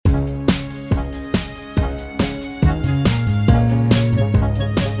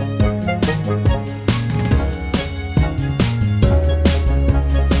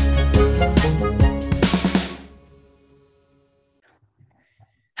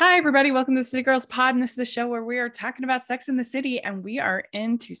Hi, everybody. Welcome to City Girls Pod. And this is the show where we are talking about Sex in the City. And we are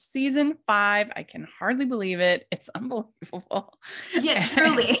into season 5. I can hardly believe it. It's unbelievable. Yeah,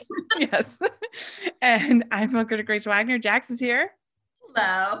 truly. Yes. And I'm Uncle Grace Wagner. Jax is here.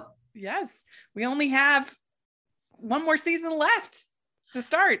 Hello. Yes. We only have one more season left to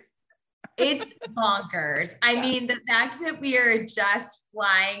start. It's bonkers. I mean, the fact that we are just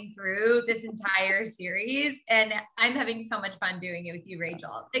flying through this entire series, and I'm having so much fun doing it with you,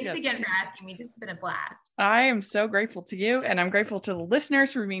 Rachel. Thanks again for asking me. This has been a blast. I am so grateful to you, and I'm grateful to the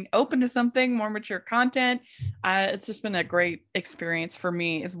listeners for being open to something more mature content. It's just been a great experience for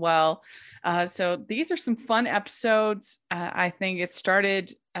me as well. So these are some fun episodes. I think it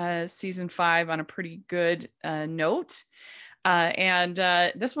started season 5 on a pretty good note. And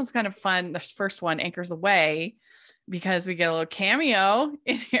this one's kind of fun. This first one, Anchors Away, because we get a little cameo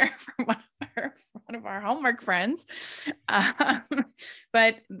in here from one of our Hallmark friends.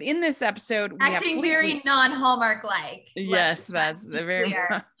 But in this episode, we acting have very non-Hallmark like. Yes, that's the very.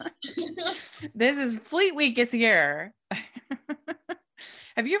 This is Fleet Week is here.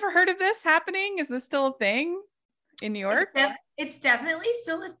 Have you ever heard of this happening? Is this still a thing in New York? It's definitely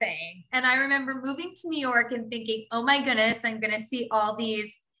still a thing. And I remember moving to New York and thinking, oh my goodness, I'm going to see all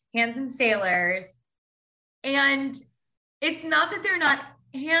these handsome sailors. And it's not that they're not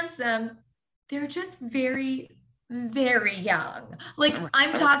handsome. They're just very, very young. Like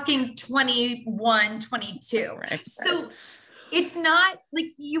I'm talking 21, 22. Right. So it's not like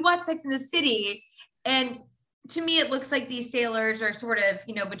you watch Sex in the City and to me, it looks like these sailors are sort of,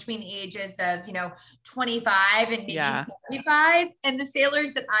 between the ages of, 25 and maybe 45. And the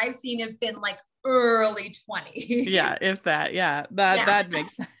sailors that I've seen have been like early 20s. Yeah, if that. Yeah, that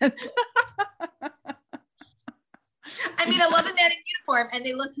makes sense. I mean, I love a man in uniform and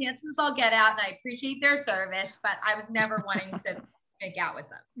they look handsome as all get out and I appreciate their service, but I was never wanting to make out with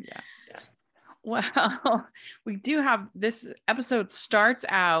them. Yeah. Well, we do have this episode starts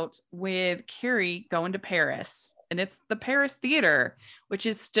out with Carrie going to Paris, and it's the Paris Theater, which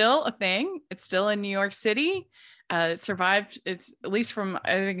is still a thing. It's still in New York City. It survived. It's at least from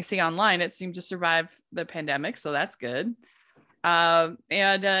everything I can see online, it seemed to survive the pandemic. So that's good. And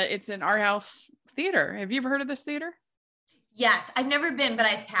it's an art house theater. Have you ever heard of this theater? Yes, I've never been, but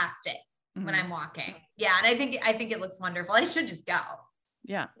I've passed it when I'm walking. Yeah. And I think it looks wonderful. I should just go.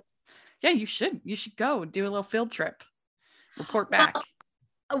 Yeah. Yeah, you should go do a little field trip, report back.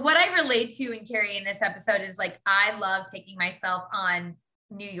 Well, what I relate to in Carrie in this episode is like, I love taking myself on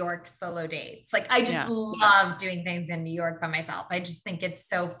New York solo dates. Like I just love doing things in New York by myself. I just think it's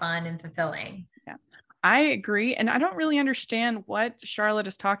so fun and fulfilling. Yeah, I agree. And I don't really understand what Charlotte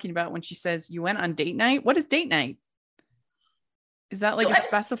is talking about when she says you went on date night. What is date night? Is that like a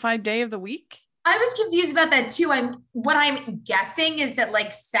specified day of the week? I was confused about that too. What I'm guessing is that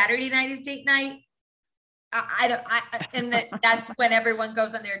like Saturday night is date night. And that's when everyone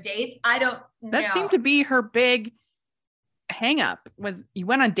goes on their dates. I don't know. That seemed to be her big hang up was you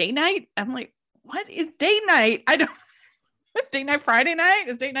went on date night. I'm like, what is date night? Is date night Friday night?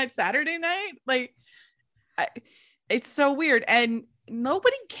 Is date night Saturday night? Like, it's so weird. And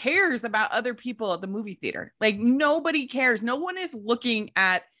nobody cares about other people at the movie theater. Like nobody cares. No one is looking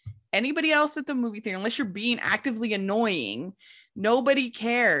at anybody else at the movie theater unless you're being actively annoying. Nobody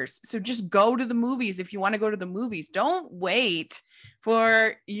cares. So just go to the movies if you want to go to the movies. Don't wait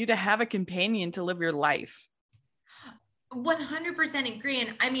for you to have a companion to live your life. 100% agree.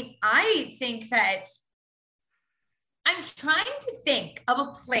 And I mean, I think that I'm trying to think of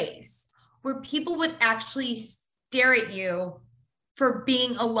a place where people would actually stare at you for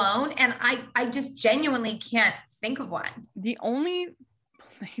being alone. And I just genuinely can't think of one. The only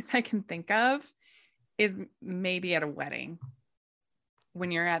place I can think of is maybe at a wedding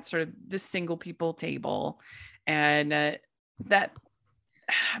when you're at sort of the single people table, and that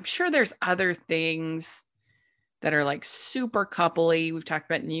I'm sure there's other things that are like super coupley. We've talked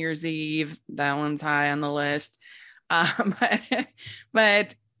about New Year's Eve. That one's high on the list.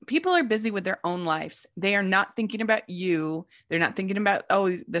 But people are busy with their own lives. They are not thinking about you. They're not thinking about,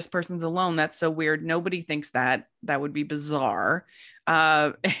 oh, this person's alone. That's so weird. Nobody thinks that. That would be bizarre.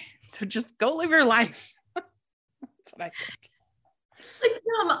 So just go live your life. That's what I think. Like,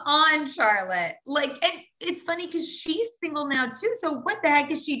 come on, Charlotte. Like, and it's funny because she's single now too. So what the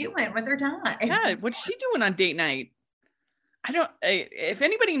heck is she doing with her time? Yeah, what's she doing on date night? If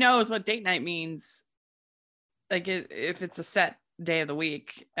anybody knows what date night means, like if it's a set day of the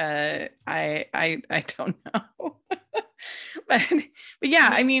week, I don't know. but yeah,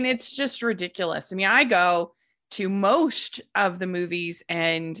 I mean, it's just ridiculous. I mean, I go to most of the movies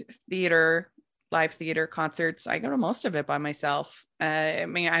and theater live theater concerts, I go to most of it by myself. I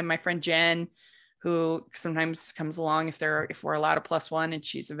mean, I have my friend Jen, who sometimes comes along if we're allowed a plus one and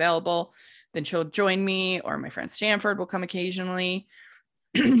she's available, then she'll join me, or my friend Stanford will come occasionally.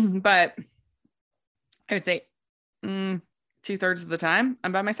 But I would say 2/3 of the time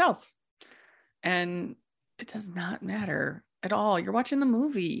I'm by myself, and it does not matter at all. You're watching the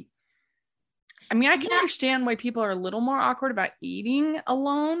movie. I mean, I can understand why people are a little more awkward about eating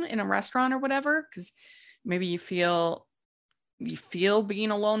alone in a restaurant or whatever, because maybe you feel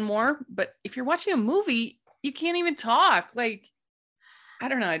being alone more. But if you're watching a movie, you can't even talk. Like, I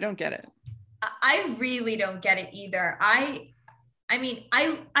don't know. I don't get it. I really don't get it either. I mean,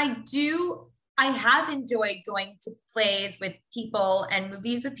 I do. I have enjoyed going to plays with people and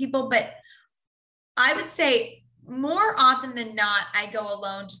movies with people, but I would say more often than not, I go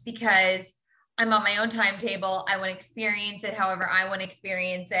alone just because I'm on my own timetable. I want to experience it however I want to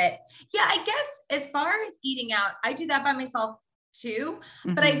experience it. Yeah, I guess as far as eating out, I do that by myself too,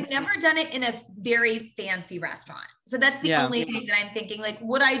 but I've never done it in a very fancy restaurant. So that's the only thing that I'm thinking, like,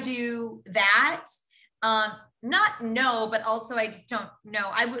 would I do that? Not no, but also I just don't know.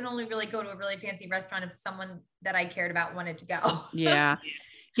 I would only really go to a really fancy restaurant if someone that I cared about wanted to go. Yeah.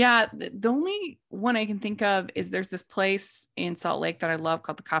 Yeah. The only one I can think of is there's this place in Salt Lake that I love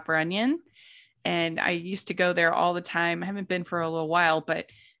called the Copper Onion. And I used to go there all the time. I haven't been for a little while, but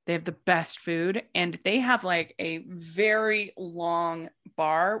they have the best food. And they have like a very long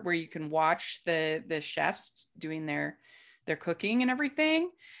bar where you can watch the chefs doing their cooking and everything.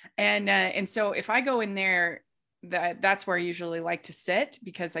 And so if I go in there, that's where I usually like to sit,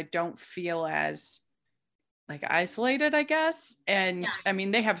 because I don't feel as like isolated, I guess. And I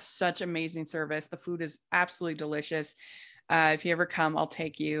mean, they have such amazing service. The food is absolutely delicious. If you ever come, I'll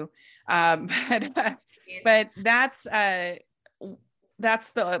take you. But that's the,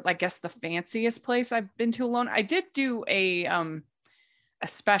 I guess, the fanciest place I've been to alone. I did do a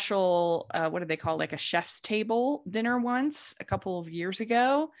special, what do they call, like a chef's table dinner once a couple of years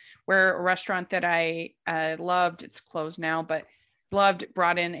ago, where a restaurant that I loved, it's closed now, but loved,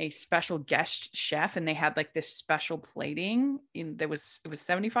 brought in a special guest chef, and they had like this special plating it was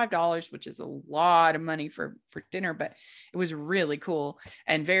 $75, which is a lot of money for dinner, but it was really cool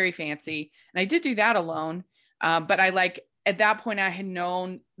and very fancy. And I did do that alone. But I, like, at that point I had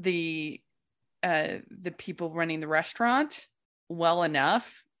known the people running the restaurant well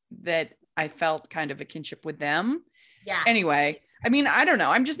enough that I felt kind of a kinship with them. Yeah. Anyway, I mean, I don't know.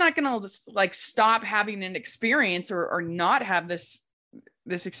 I'm just not going to just like stop having an experience or not have this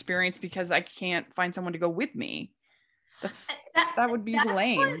experience because I can't find someone to go with me. That would be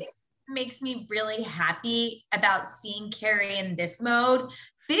lame. What makes me really happy about seeing Carrie in this mode.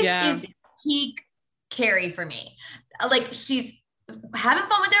 This is peak Carrie for me. Like, she's having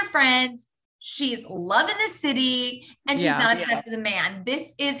fun with her friends. She's loving the city, and she's not obsessed with a man.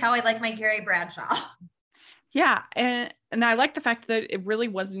 This is how I like my Carrie Bradshaw. Yeah. And I like the fact that it really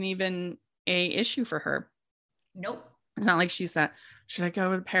wasn't even a issue for her. Nope. It's not like she's that, should I go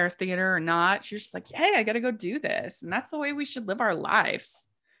to the Paris Theater or not? She's just like, hey, I got to go do this. And that's the way we should live our lives.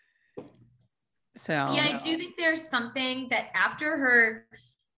 So yeah, I do think there's something that after her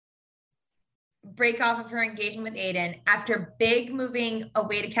break off of her engagement with Aiden, after big moving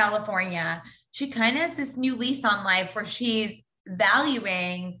away to California, she kind of has this new lease on life where she's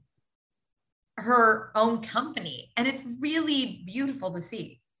valuing her own company. And it's really beautiful to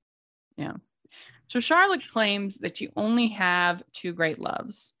see. Yeah. So Charlotte claims that you only have two great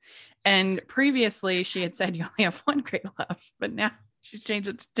loves. And previously she had said you only have one great love, but now she's changed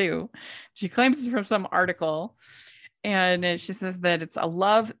it to two. She claims it's from some article. And she says that it's a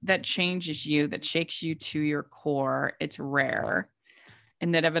love that changes you, that shakes you to your core. It's rare.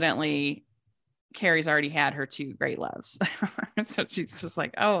 And that evidently Carrie's already had her two great loves. So she's just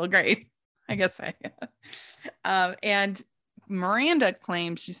like, oh, great. I guess and Miranda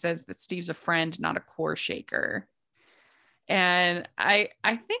claims, she says that Steve's a friend, not a core shaker. And I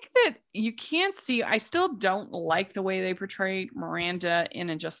think that you can't see, I still don't like the way they portrayed Miranda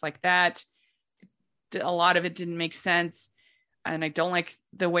in And Just Like That. A lot of it didn't make sense. And I don't like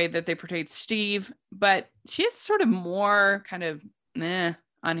the way that they portrayed Steve, but she is sort of more kind of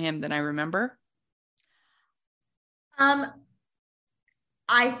on him than I remember.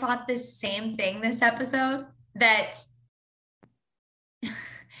 I thought the same thing this episode, that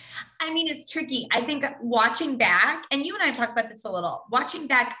I mean, it's tricky. I think watching back, and you and I talked about this a little, watching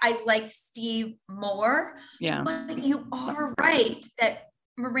back, I like Steve more. Yeah. But you are right that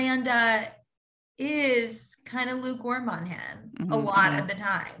Miranda is kind of lukewarm on him a lot of the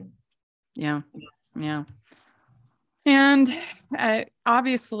time. Yeah. Yeah. And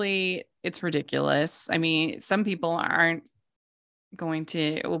obviously it's ridiculous. I mean, some people aren't going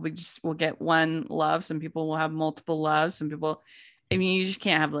to, we'll get one love. Some people will have multiple loves. Some people, I mean, you just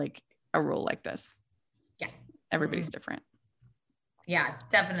can't have like a rule like this. Yeah. Everybody's different. Yeah,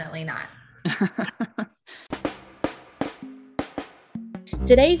 definitely not.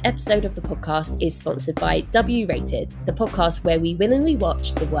 Today's episode of the podcast is sponsored by W Rated, the podcast where we willingly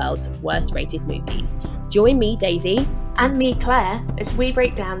watch the world's worst rated movies. Join me, Daisy. And me, Claire, as we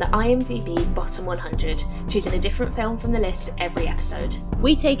break down the IMDb Bottom 100, choosing a different film from the list every episode.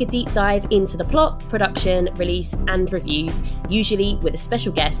 We take a deep dive into the plot, production, release, and reviews, usually with a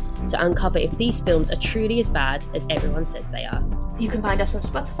special guest, to uncover if these films are truly as bad as everyone says they are. You can find us on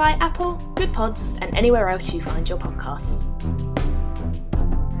Spotify, Apple, Good Pods, and anywhere else you find your podcasts.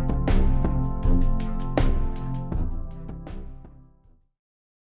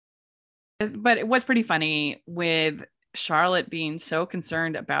 But it was pretty funny with Charlotte being so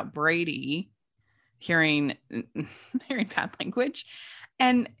concerned about Brady hearing bad language,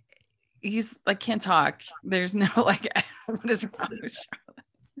 and he's like, can't talk. There's no like, what is wrong with Charlotte?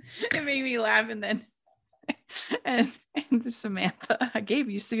 It made me laugh. And then and Samantha, I gave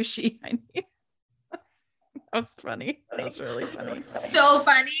you sushi. I knew. That was funny. That was really funny. So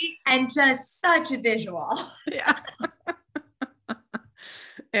funny and just such a visual. Yeah.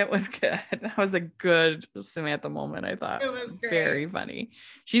 It was good. That was a good Samantha moment, I thought. It was great. Very funny.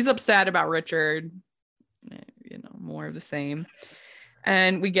 She's upset about Richard. More of the same.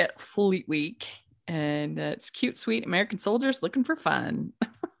 And we get Fleet Week. And it's cute, sweet American soldiers looking for fun.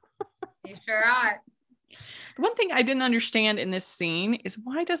 They sure are. The one thing I didn't understand in this scene is,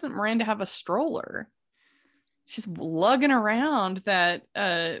 why doesn't Miranda have a stroller? She's lugging around that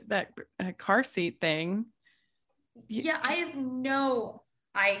car seat thing. Yeah, I have no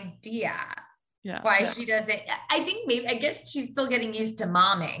idea Yeah, why she doesn't. I guess she's still getting used to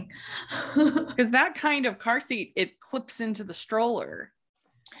momming. Because that kind of car seat, it clips into the stroller.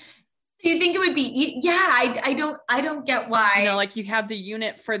 You think it would be? Yeah, I don't get why. Like you have the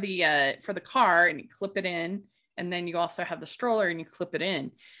unit for the car and you clip it in, and then you also have the stroller and you clip it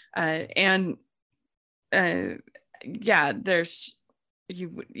in, yeah,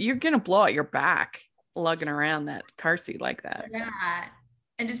 you're gonna blow out your back lugging around that car seat like that. Yeah,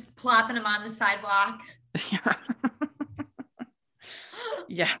 and just plopping them on the sidewalk.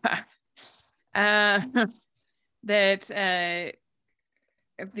 Yeah.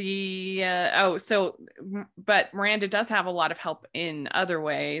 But Miranda does have a lot of help in other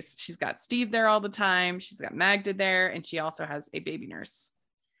ways. She's got Steve there all the time. She's got Magda there, and she also has a baby nurse.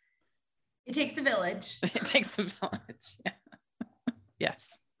 It takes a village. It takes a village. Yeah.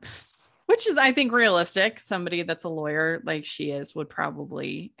 Yes. Which is, I think, realistic. Somebody that's a lawyer like she is would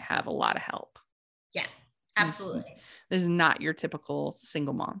probably have a lot of help. Yeah, absolutely. This is not your typical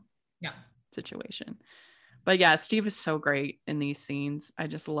single mom situation. But yeah, Steve is so great in these scenes. I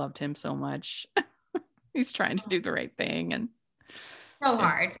just loved him so much. He's trying to do the right thing. And so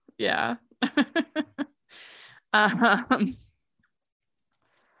hard. Yeah.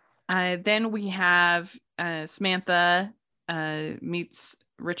 Then we have Samantha meets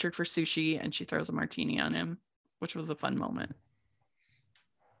Richard for sushi, and she throws a martini on him, which was a fun moment.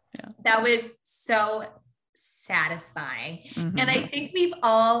 Yeah, that was so satisfying. Mm-hmm. And I think we've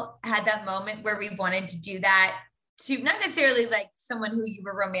all had that moment where we've wanted to do that to not necessarily like someone who you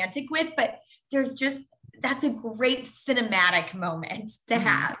were romantic with, but that's a great cinematic moment to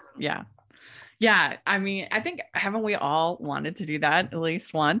have. Yeah. I mean, I think, haven't we all wanted to do that at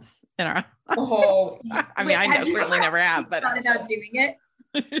least once in our I mean, I know certainly never have, but thought about doing it.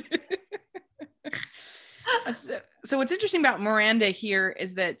 So what's interesting about Miranda here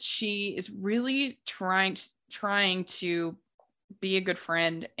is that she is really trying to be a good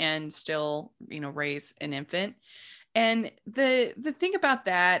friend and still, raise an infant. And the thing about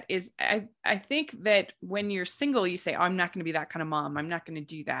that is I think that when you're single, you say, oh, I'm not going to be that kind of mom. I'm not going to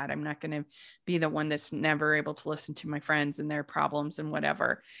do that. I'm not going to be the one that's never able to listen to my friends and their problems and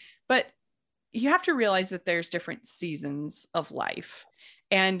whatever. But you have to realize that there's different seasons of life.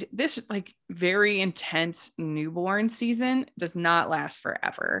 And this like very intense newborn season does not last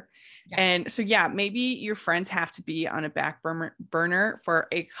forever. Yeah. And so, yeah, maybe your friends have to be on a back burner for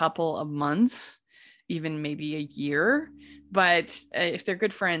a couple of months, even maybe a year. But if they're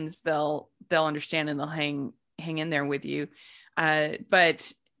good friends, they'll understand and they'll hang in there with you.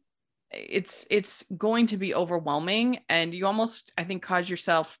 But it's going to be overwhelming, and you almost, I think, cause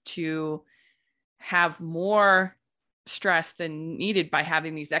yourself to have more stress than needed by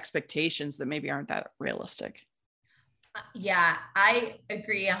having these expectations that maybe aren't that realistic. Yeah, I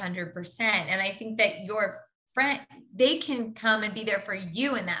agree 100%. And I think that your friend, they can come and be there for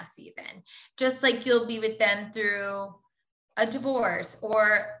you in that season, just like you'll be with them through a divorce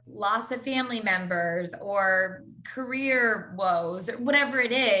or loss of family members or career woes or whatever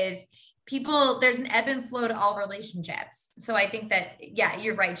it is. People, there's an ebb and flow to all relationships. So I think that, yeah,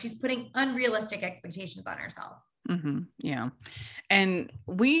 you're right. She's putting unrealistic expectations on herself. Mm-hmm. Yeah. And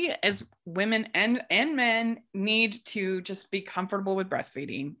we as women and men need to just be comfortable with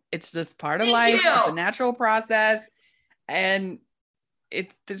breastfeeding. It's just part of life. It's a natural process. And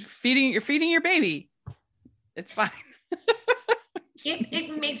you're feeding your baby. It's fine.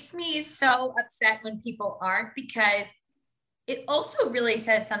 It makes me so upset when people aren't, because it also really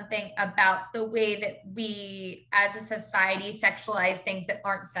says something about the way that we as a society sexualize things that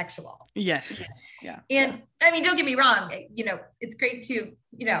aren't sexual. Yes. Yeah. And I mean, don't get me wrong, it's great to,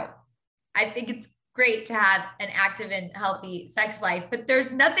 I think it's great to have an active and healthy sex life, but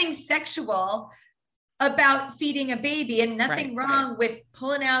there's nothing sexual about feeding a baby and nothing wrong with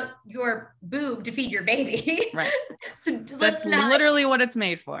pulling out your boob to feed your baby. Right. So that's literally what it's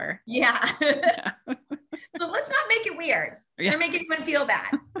made for. Yeah. So let's not make it weird. Yes. Or make anyone feel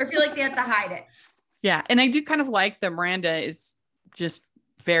bad or feel like they have to hide it. Yeah. And I do kind of like that Miranda is just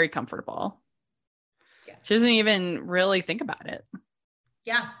very comfortable. Yeah. She doesn't even really think about it.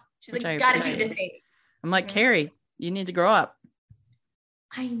 Yeah. She's like, gotta feed this baby. I'm like, Carrie, you need to grow up.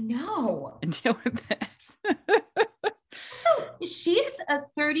 I know. And deal with this. So she is a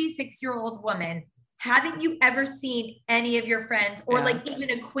 36-year-old woman. Haven't you ever seen any of your friends or like even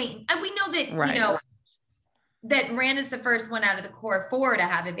acquaintance? And we know that, that Miranda's the first one out of the core 4 to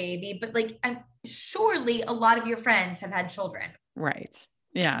have a baby, but like, surely a lot of your friends have had children. Right.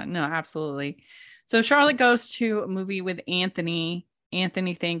 Yeah, no, absolutely. So Charlotte goes to a movie with Anthony.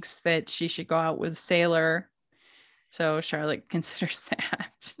 Anthony thinks that she should go out with Sailor. So Charlotte considers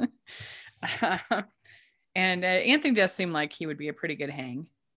that. And Anthony does seem like he would be a pretty good hang.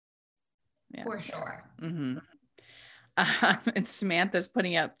 Yeah. For sure. Mm-hmm. And Samantha's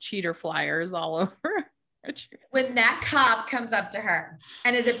putting out cheater flyers all over. When that cop comes up to her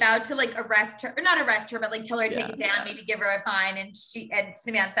and is about to like arrest her, or not arrest her, but like tell her to take it down, maybe give her a fine. And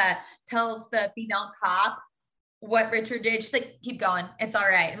Samantha tells the female cop what Richard did. She's like, keep going. It's all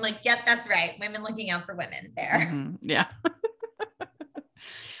right. I'm like, yep, that's right. Women looking out for women there. Mm-hmm. Yeah.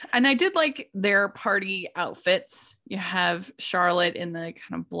 And I did like their party outfits. You have Charlotte in the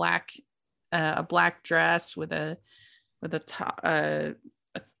kind of black, a black dress with a top, a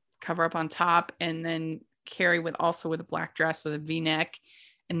cover up on top. And then Carrie with a black dress with a V-neck.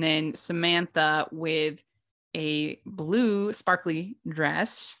 And then Samantha with a blue sparkly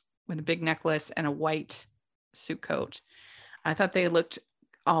dress with a big necklace and a white suit coat. I thought they looked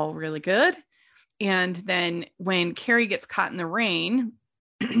all really good. And then when Carrie gets caught in the rain,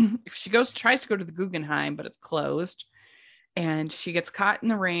 she tries to go to the Guggenheim, but it's closed. And she gets caught in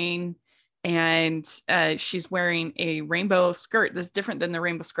the rain, and she's wearing a rainbow skirt that's different than the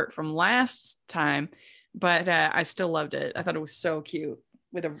rainbow skirt from last time. But I still loved it. I thought it was so cute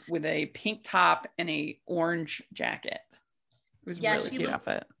with a pink top and a orange jacket. It was really cute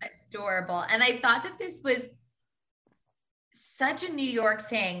outfit. Adorable. And I thought that this was such a New York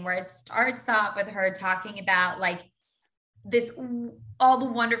thing where it starts off with her talking about like all the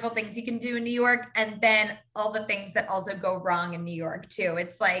wonderful things you can do in New York, and then all the things that also go wrong in New York too.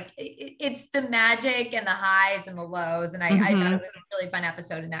 It's like, it's the magic and the highs and the lows. And I thought it was a really fun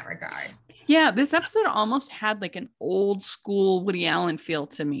episode in that regard. Yeah. This episode almost had like an old school Woody Allen feel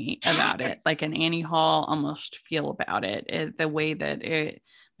to me about it, like an Annie Hall almost feel about it, the way that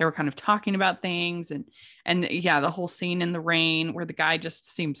they were kind of talking about things, and yeah, the whole scene in the rain where the guy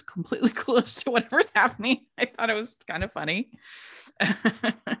just seems completely clueless to whatever's happening. I thought it was kind of funny.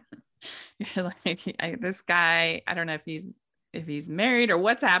 This guy, I don't know if he's married or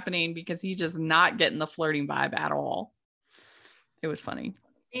what's happening, because he's just not getting the flirting vibe at all. It was funny.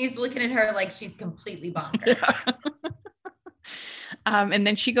 He's looking at her like she's completely bonkers. Yeah. And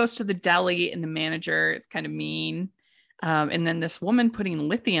then she goes to the deli, and the manager is kind of mean. And then this woman putting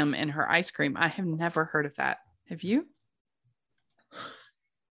lithium in her ice cream. I have never heard of that. Have you?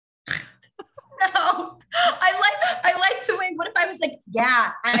 No. I like the way, what if I was like,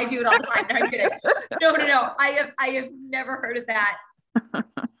 yeah, I do it all the time. No, I'm kidding. No. I have never heard of that.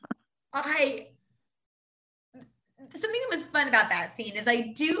 Something that was fun about that scene is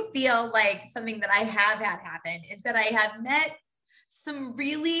I do feel like something that I have had happen is that I have met some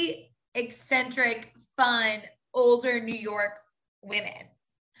really eccentric, fun, older New York women.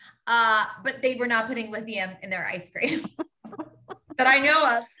 But they were not putting lithium in their ice cream that I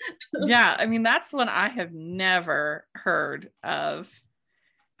know of. Yeah. I mean, that's one I have never heard of.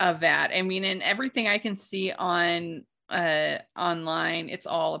 of that. I mean, and everything I can see on online, it's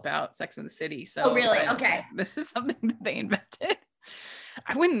all about Sex and the City. So oh, really? Okay. This is something that they invented.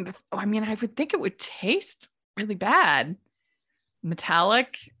 I would think it would taste really bad.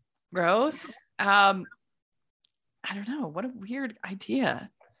 Metallic, gross. I don't know. What a weird idea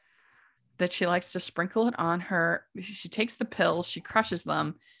that she likes to sprinkle it on her. She takes the pills, she crushes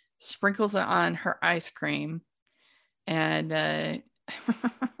them, sprinkles it on her ice cream. And,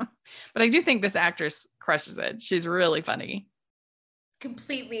 but I do think this actress crushes it. She's really funny.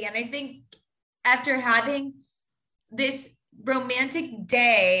 Completely. And I think after having this romantic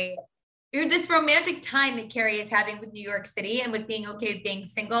day or this romantic time that Carrie is having with New York City and with being okay with being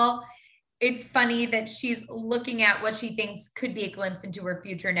single, it's funny that she's looking at what she thinks could be a glimpse into her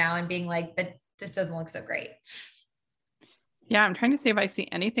future now and being like, but this doesn't look so great. Yeah, I'm trying to see if I see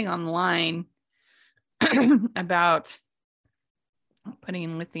anything online about putting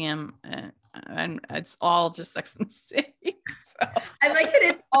in lithium, and it's all just Sex and the City. So. I like that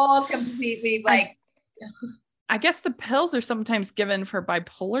it's all completely like. I guess the pills are sometimes given for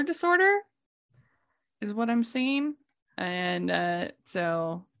bipolar disorder, is what I'm seeing, and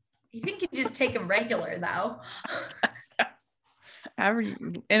so. You think you just take them regular though?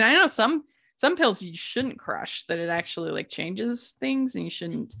 And I know some pills you shouldn't crush, that it actually like changes things, and you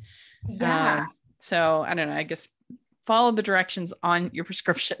shouldn't. Yeah. So I don't know. I guess follow the directions on your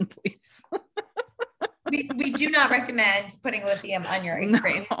prescription, please. we do not recommend putting lithium on your ice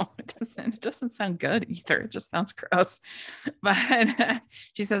cream. No, it doesn't sound good either. It just sounds gross. But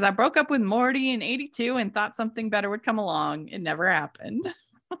she says, I broke up with Morty in 82 and thought something better would come along. It never happened.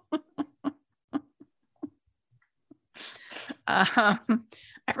 I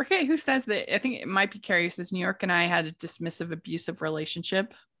forget who says that. I think it might be Carrie who says New York and I had a dismissive, abusive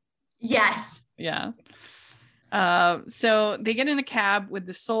relationship. Yes. Yeah. So they get in a cab with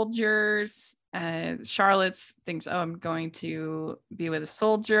the soldiers. Charlotte thinks, oh, I'm going to be with a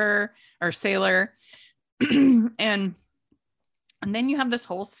soldier or sailor. and then you have this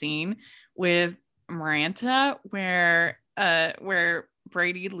whole scene with Miranda where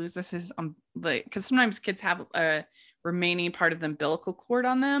Brady loses his because sometimes kids have a remaining part of the umbilical cord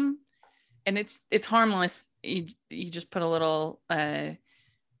on them, and it's harmless. You just put a little like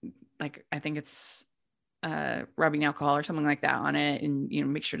I think it's rubbing alcohol or something like that on it, and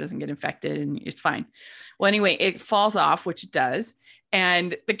make sure it doesn't get infected, and it's fine. Well, anyway, it falls off, which it does,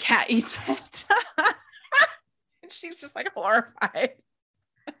 and the cat eats it. And she's just like horrified.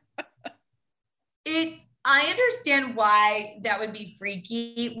 I understand why that would be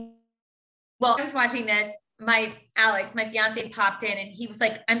freaky. Well, I was watching this, Alex, my fiance, popped in and he was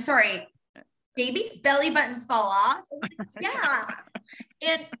like, I'm sorry, baby's belly buttons fall off? Like, yeah.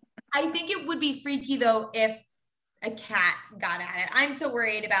 And I think it would be freaky though if a cat got at it. I'm so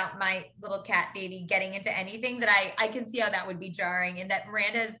worried about my little cat baby getting into anything that I can see how that would be jarring, and that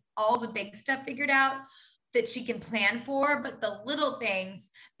Miranda has all the big stuff figured out that she can plan for, but the little things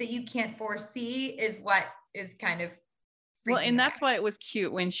that you can't foresee is what is kind of well, and that's why it was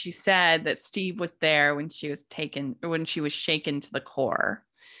cute when she said that Steve was there when she was shaken to the core.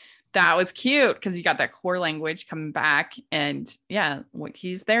 That was cute because you got that core language coming back, and yeah,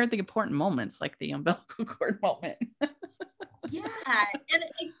 he's there at the important moments, like the umbilical cord moment. Yeah, and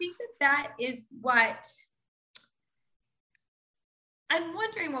I think that is what I'm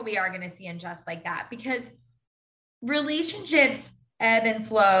wondering what we are going to see in Just Like That, because relationships ebb and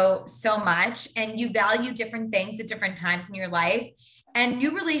flow so much, and you value different things at different times in your life, and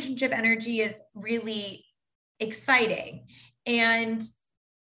new relationship energy is really exciting, and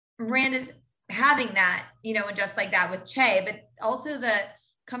Miranda's having that, and Just Like That with Che, but also the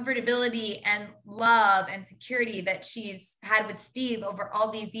comfortability and love and security that she's had with Steve over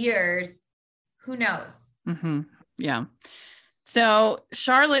all these years. Who knows? Mm-hmm. Yeah. So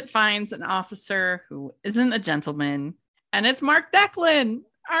Charlotte finds an officer who isn't a gentleman, and it's Mark Declan.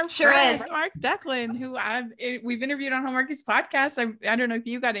 Our friend, Mark Declan, who we've interviewed on Hallmarkie's podcast. I don't know if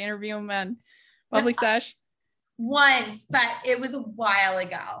you got to interview him on Public Sesh. Once, but it was a while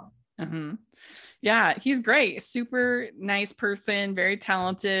ago. Mm-hmm. Yeah, he's great. Super nice person, very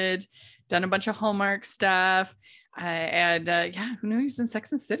talented, done a bunch of Hallmark stuff. Yeah, who knew he was in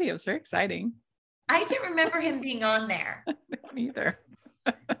Sex and the City? It was very exciting. I didn't remember him being on there. I don't either.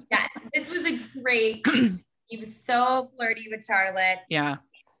 Yeah, this was a great. He was so flirty with Charlotte. Yeah.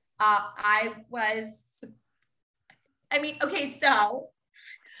 So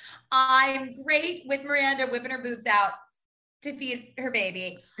I'm great with Miranda whipping her boobs out. to feed her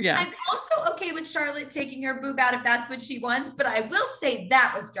baby. Yeah. I'm also okay with Charlotte taking her boob out if that's what she wants, but I will say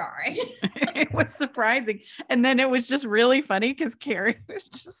that was jarring. It was surprising. And then it was just really funny because Carrie was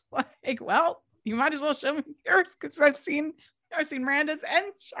just like, well, you might as well show me yours because I've seen Miranda's and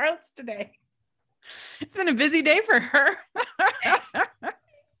Charlotte's today. It's been a busy day for her.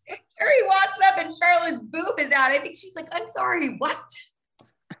 Carrie walks up and Charlotte's boob is out. I think she's like, I'm sorry, what?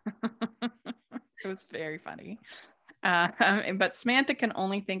 It was very funny. But Samantha can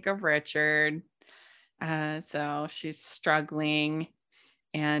only think of Richard. So she's struggling.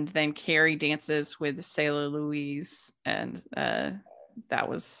 And then Carrie dances with Sailor Louise. And that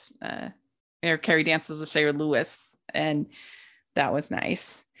was, or Carrie dances with Sailor Lewis. And that was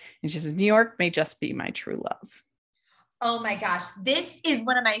nice. And she says, New York may just be my true love. Oh my gosh. This is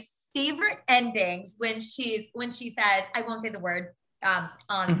one of my favorite endings when she says, I won't say the word on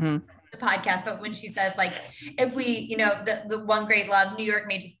the podcast, but when she says like, if we, the one great love, New York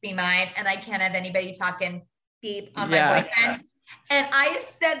may just be mine, and I can't have anybody talking beep on my boyfriend. And I have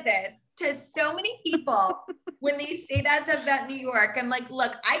said this to so many people when they say that stuff about New York. I'm like,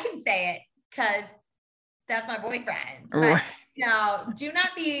 look, I can say it because that's my boyfriend. But no, do not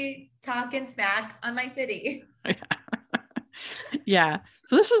be talking smack on my city. Yeah.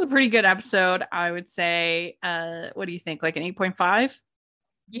 So this was a pretty good episode, I would say. What do you think? Like an 8.5?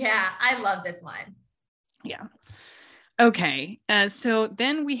 Yeah, I love this one. Yeah. Okay. So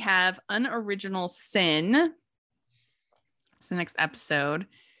then we have Unoriginal Sin. It's the next episode.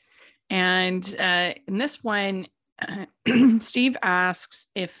 And in this one, Steve asks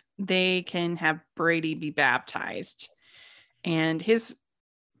if they can have Brady be baptized. And his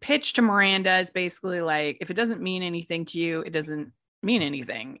pitch to Miranda is basically like, if it doesn't mean anything to you, it doesn't mean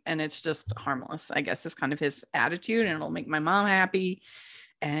anything. And it's just harmless, I guess, is kind of his attitude. And it'll make my mom happy.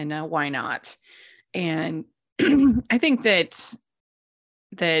 And why not? And I think that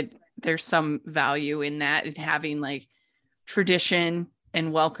there's some value in that, in having like tradition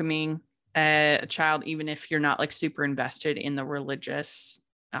and welcoming a child, even if you're not like super invested in the religious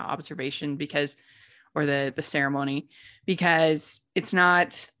observation, or the ceremony, because it's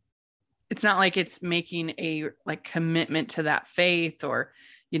not like it's making a like commitment to that faith, or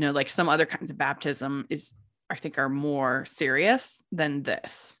like some other kinds of baptism I think are more serious than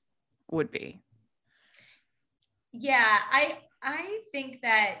this would be. Yeah, I think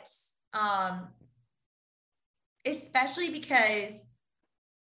that especially because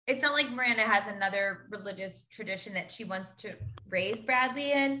it's not like Miranda has another religious tradition that she wants to raise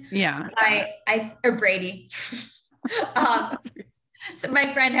Bradley in. Yeah. Or Brady. So my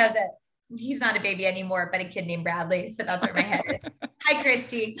friend has he's not a baby anymore, but a kid named Bradley. So that's where my head is. Hi,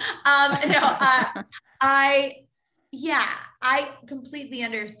 Christy. I completely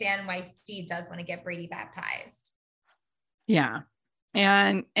understand why Steve does want to get Brady baptized. Yeah.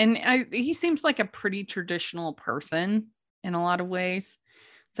 And he seems like a pretty traditional person in a lot of ways.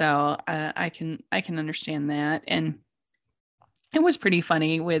 So I can understand that. And it was pretty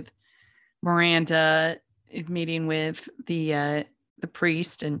funny with Miranda meeting with the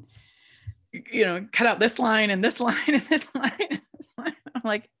priest, and cut out this line and this line and this line and this line. I'm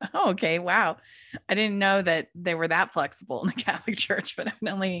like, oh, okay, wow. I didn't know that they were that flexible in the Catholic Church, but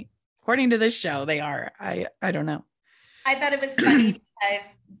evidently, according to this show, they are. I don't know. I thought it was funny because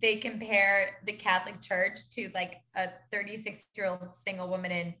they compare the Catholic Church to like a 36-year-old single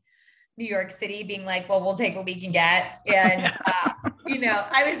woman in New York City being like, well, we'll take what we can get. And,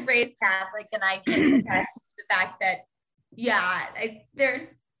 I was raised Catholic, and I can attest to the fact that, there's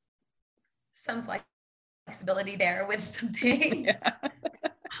some flexibility there with some things. Yeah.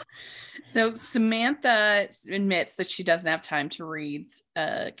 So Samantha admits that she doesn't have time to read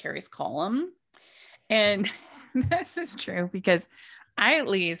Carrie's column. And this is true because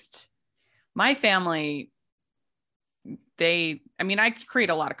my family, I create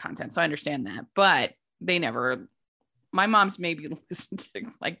a lot of content, so I understand that, but my mom's maybe listened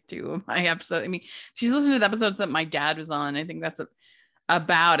to like 2 of my episodes. I mean, she's listened to the episodes that my dad was on. I think that's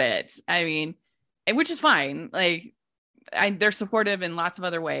about it. I mean, which is fine. Like they're supportive in lots of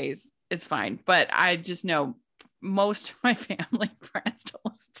other ways. It's fine. But I just know most of my family friends don't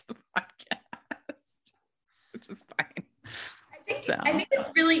listen to the podcast, which is fine. I think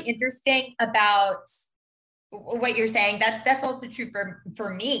it's really interesting about what you're saying. That's also true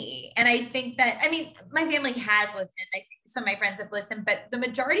for me. And I think that, my family has listened. I think some of my friends have listened, but the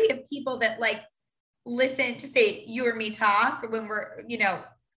majority of people that like listen to, say, you or me talk, or when we're,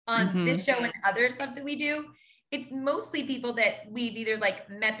 on this show and other stuff that we do, it's mostly people that we've either like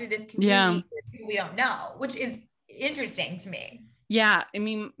met through this community or people we don't know, which is interesting to me. Yeah. I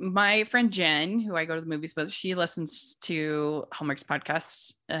mean, my friend Jen, who I go to the movies with, she listens to Hallmark's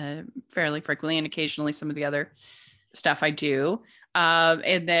podcast fairly frequently, and occasionally some of the other stuff I do.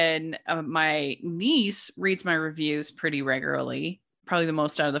 And then my niece reads my reviews pretty regularly, probably the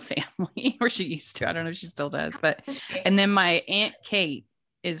most out of the family, or she used to. I don't know if she still does, but, and then my Aunt Kate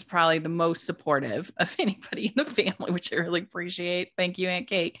is probably the most supportive of anybody in the family, which I really appreciate. Thank you, Aunt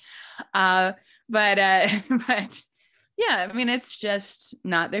Kate. But yeah, I mean, it's just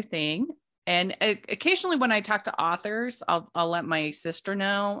not their thing. And occasionally when I talk to authors, I'll let my sister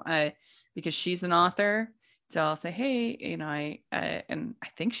know because she's an author. So I'll say, hey, you know, and I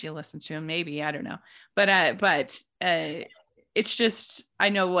think she listens to him, maybe, I don't know. But it's just, I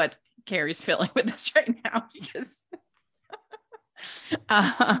know what Carrie's feeling with this right now because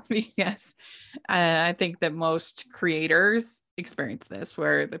I think that most creators experience this,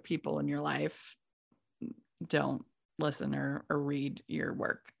 where the people in your life don't listen or read your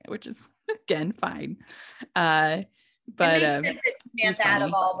work, which is again fine. But it makes sense that Samantha out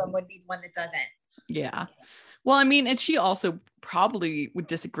of all of them would be the one that doesn't. Yeah. Well, I mean, and she also probably would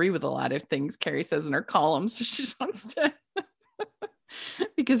disagree with a lot of things Carrie says in her columns. So she just wants to,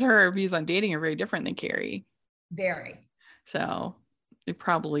 because her views on dating are very different than Carrie. Very. So it's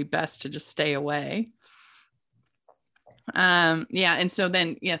probably best to just stay away. Yeah. And so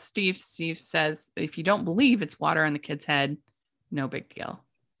then, yeah, Steve says, if you don't believe it's water on the kid's head, no big deal.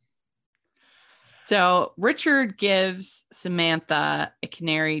 So Richard gives Samantha a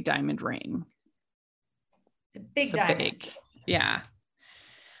canary diamond ring. Big diamond. Yeah.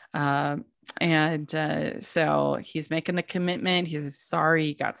 So he's making the commitment. He's sorry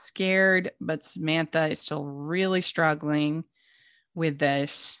he got scared, but Samantha is still really struggling with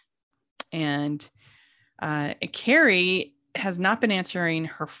this. And Carrie has not been answering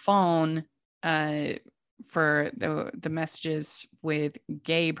her phone for the messages with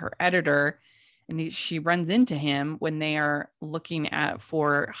Gabe, her editor. And she runs into him when they are looking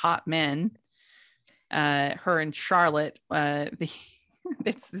for hot men. Her and Charlotte,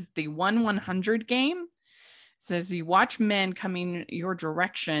 it's the 1-100 game. It says you watch men coming your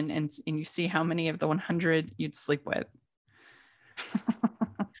direction and you see how many of the 100 you'd sleep with.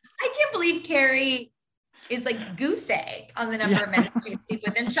 I can't believe Carrie is like goose egg on the number of men she would sleep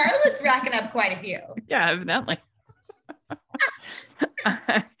with, and Charlotte's racking up quite a few. Yeah, evidently.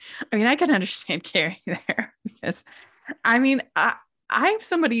 I mean, I can understand Carrie there because, I mean, I'm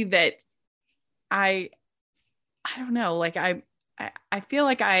somebody that I don't know, like I feel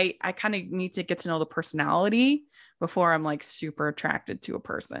like I kind of need to get to know the personality before I'm like super attracted to a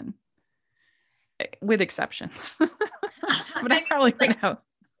person, with exceptions. But I probably like, know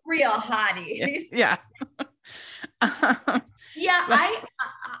real hotties. Yeah. Yeah,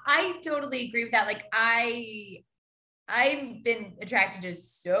 I totally agree with that. Like I've been attracted to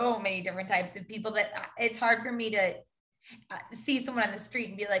so many different types of people that it's hard for me to see someone on the street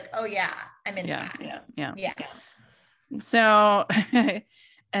and be like, oh yeah, I'm into that. Yeah. So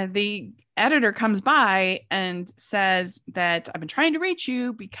the editor comes by and says that I've been trying to reach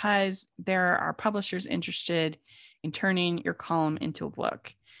you because there are publishers interested in turning your column into a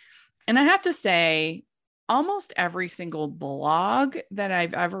book. And I have to say, almost every single blog that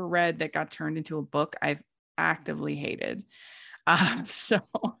I've ever read that got turned into a book, I've actively hated. So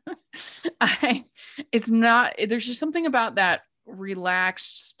there's just something about that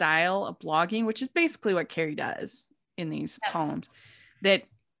relaxed style of blogging, which is basically what Carrie does in these columns, that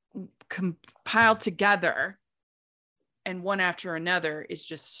compiled together and one after another is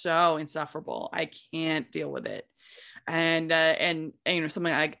just so insufferable. I can't deal with it. And you know,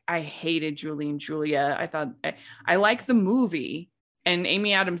 something like, I hated Julie and Julia. I thought I like the movie, and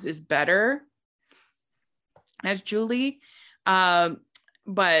Amy Adams is better as Julie.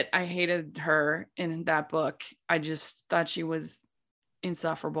 But I hated her in that book. I just thought she was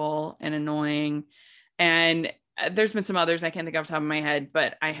insufferable and annoying. And there's been some others I can't think off the top of my head,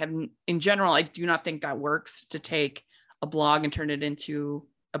 but I haven't, in general, I do not think that works to take a blog and turn it into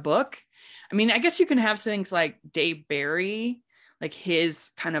a book. I mean, I guess you can have things like Dave Barry, like his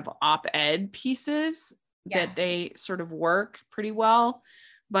kind of op-ed pieces that they sort of work pretty well.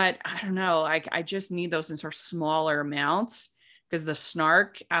 But I don't know, I just need those in sort of smaller amounts, because the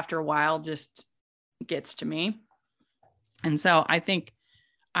snark after a while just gets to me. And so I think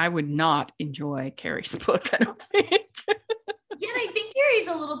I would not enjoy Carrie's book, I don't think. Yeah, and I think Carrie's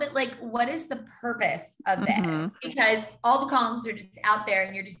a little bit like, what is the purpose of this? Because all the columns are just out there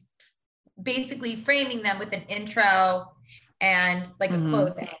and you're just basically framing them with an intro and like a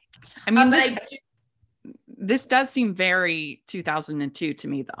closing. I mean, this does seem very 2002 to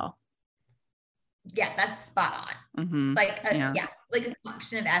me, though. Yeah, that's spot on. Like, yeah, like a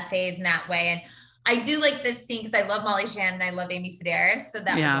collection of essays in that way. And I do like this scene because I love Molly Shannon. I love Amy Sedaris. So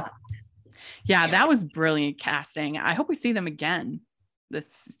that was a lot. Yeah, that was brilliant casting. I hope we see them again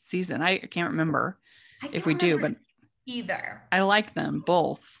this season. I can't remember if we do, but either. I like them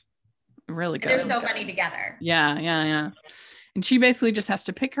both. Really good. They're so funny together. Yeah. And she basically just has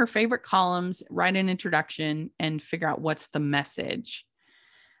to pick her favorite columns, write an introduction, and figure out what's the message.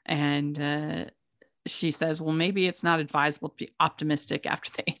 And she says, well, maybe it's not advisable to be optimistic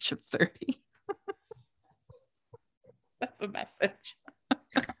after the age of 30. That's the message.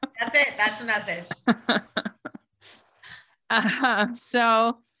 That's it. That's the message.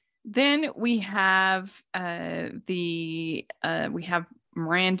 So then we have we have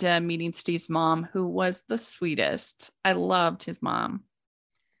Miranda meeting Steve's mom, who was the sweetest. I loved his mom.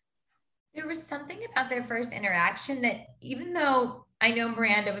 There was something about their first interaction that, even though I know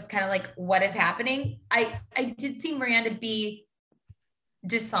Miranda was kind of like, what is happening? I did see Miranda be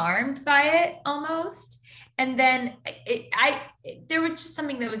disarmed by it almost. And then there was just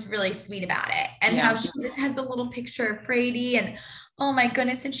something that was really sweet about it. And how she just had the little picture of Brady, and oh my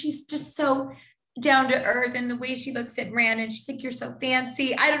goodness. And she's just so down to earth, and the way she looks at Miranda, and she's like, you're so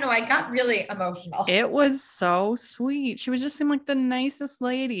fancy. I don't know. I got really emotional. It was so sweet. She was just seemed like the nicest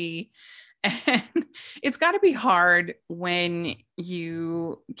lady. And it's got to be hard when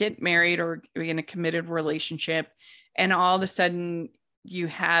you get married or in a committed relationship, and all of a sudden you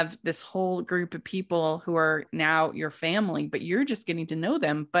have this whole group of people who are now your family, but you're just getting to know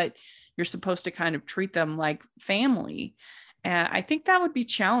them, but you're supposed to kind of treat them like family. And I think that would be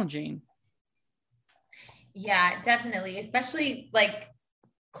challenging. Yeah, definitely. Especially like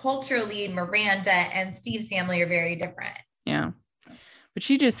culturally, Miranda and Steve's family are very different. Yeah. But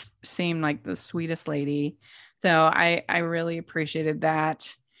she just seemed like the sweetest lady. So I really appreciated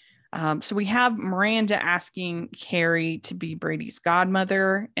that. So we have Miranda asking Carrie to be Brady's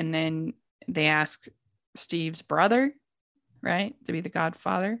godmother. And then they ask Steve's brother, right, to be the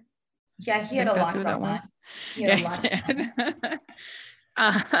godfather. Yeah, he had a lot going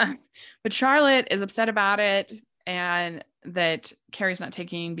on. But Charlotte is upset about it, and that Carrie's not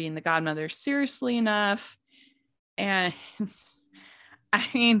taking being the godmother seriously enough. And I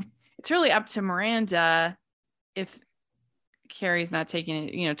mean, it's really up to Miranda if Carrie's not taking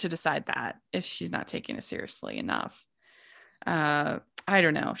it, to decide that, if she's not taking it seriously enough. I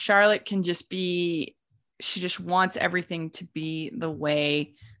don't know. Charlotte can just be, she just wants everything to be the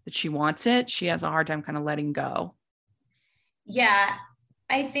way that she wants it. She has a hard time kind of letting go. Yeah.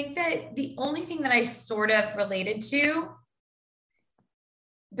 I think that the only thing that I sort of related to,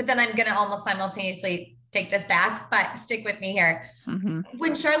 but then I'm going to almost simultaneously take this back, but stick with me here. Mm-hmm.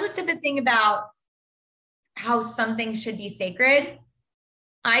 When Charlotte said the thing about how something should be sacred,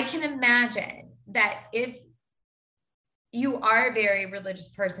 I can imagine that if you are a very religious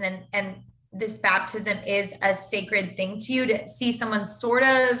person and this baptism is a sacred thing to you, to see someone sort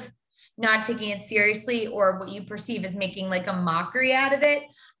of not taking it seriously, or what you perceive as making like a mockery out of it,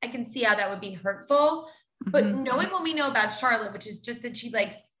 I can see how that would be hurtful. Mm-hmm. But knowing what we know about Charlotte, which is just that she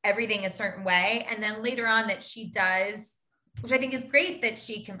likes everything a certain way, and then later on that she does, which I think is great, that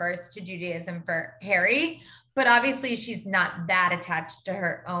she converts to Judaism for Harry, but obviously she's not that attached to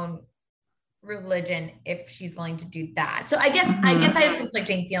her own religion if she's willing to do that. So I guess I have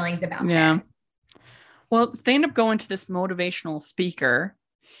conflicting feelings about this. Well, they end up going to this motivational speaker,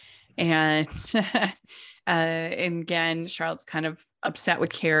 and again, Charlotte's kind of upset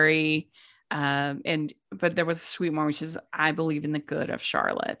with Carrie. But there was a sweet moment, which is, I believe in the good of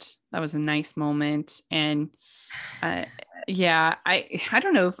Charlotte. That was a nice moment. And I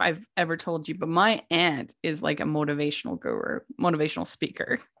don't know if I've ever told you, but my aunt is like a motivational guru, motivational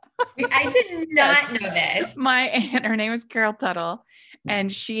speaker. I did not know this. My aunt, her name is Carol Tuttle,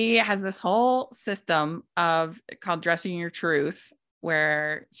 and she has this whole system called Dressing Your Truth,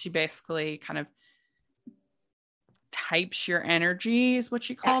 where she basically kind of types your energy, is what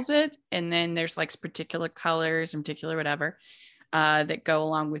she calls it. And then there's like particular colors and particular whatever that go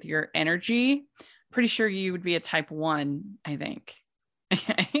along with your energy. Pretty sure you would be a type 1, I think.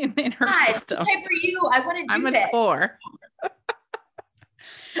 In her system. Type for you. I want to do I'm this. a 4.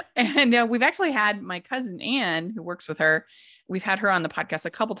 And we've actually had my cousin Anne, who works with her. We've had her on the podcast a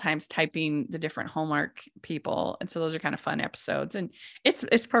couple times typing the different Hallmark people. And so those are kind of fun episodes, and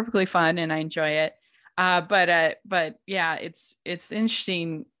it's perfectly fun and I enjoy it. But yeah, it's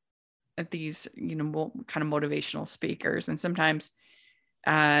interesting at these, kind of motivational speakers. And sometimes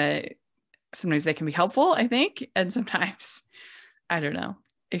they can be helpful, I think. And sometimes, I don't know,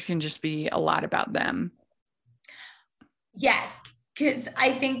 it can just be a lot about them. Yes. Because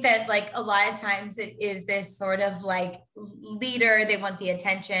I think that like a lot of times it is this sort of like leader. They want the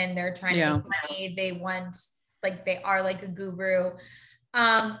attention. They're trying to make money. They want, like, they are like a guru.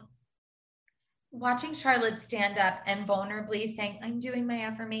 Watching Charlotte stand up and vulnerably saying, I'm doing my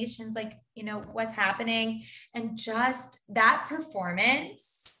affirmations, like, you know, what's happening. And just that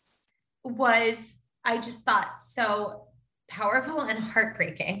performance was, I just thought, so powerful and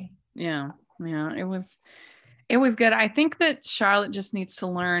heartbreaking. Yeah. It was good. I think that Charlotte just needs to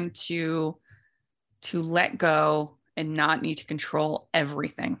learn to let go and not need to control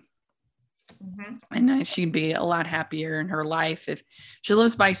everything. Mm-hmm. And she'd be a lot happier in her life if she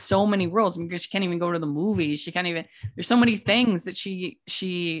lives by so many rules. I mean, she can't even go to the movies. She can't even, there's so many things that she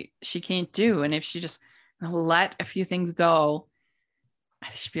can't do. And if she just let a few things go, I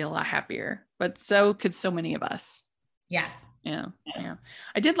think she'd be a lot happier, but so could so many of us. Yeah.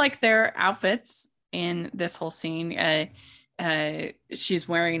 I did like their outfits in this whole scene. She's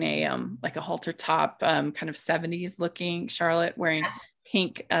wearing a like a halter top, kind of 70s looking, Charlotte wearing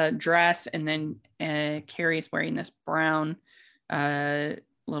pink dress, and then Carrie's wearing this brown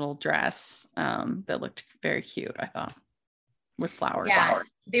little dress that looked very cute, I thought, with flowers. Yeah,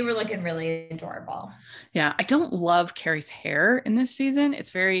 they were looking really adorable. Yeah, I don't love Carrie's hair in this season. It's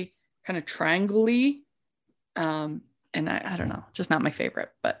very kind of triangle-y. And I don't know, just not my favorite,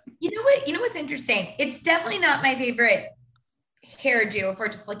 but you know what's interesting? It's definitely not my favorite hairdo if we're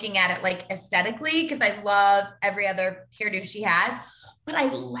just looking at it like aesthetically, because I love every other hairdo she has, but I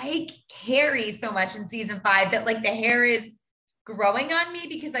like Carrie so much in season 5 that like the hair is growing on me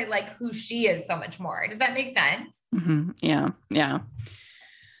because I like who she is so much more. Does that make sense? Mm-hmm. Yeah.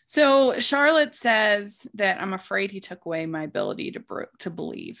 So Charlotte says that I'm afraid he took away my ability to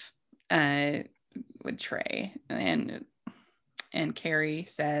believe. With Trey, and Carrie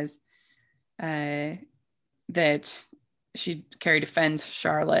says that Carrie defends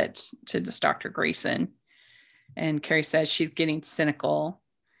Charlotte to this Dr. Grayson, and Carrie says she's getting cynical,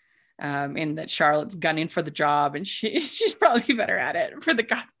 and that Charlotte's gunning for the job, and she's probably better at it for the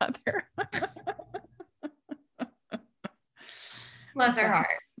Godmother. Bless her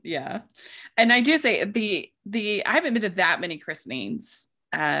heart. Yeah, and I do say I haven't been to that many christenings.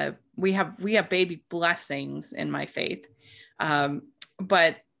 We have baby blessings in my faith.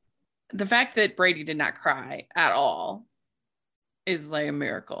 But the fact that Brady did not cry at all is like a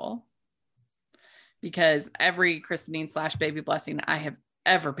miracle, because every christening / baby blessing I have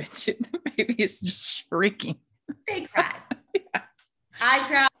ever been to, the baby is just shrieking. They cried. Yeah. I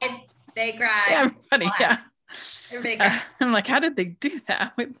cried. They cried. Yeah, everybody, yeah. Everybody cried. I'm like, how did they do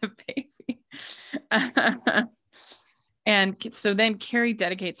that with the baby? And so then Carrie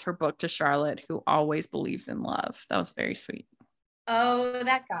dedicates her book to Charlotte, who always believes in love. That was very sweet. Oh,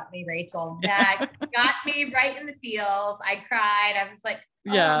 that got me, Rachel. That got me right in the feels. I cried. I was like,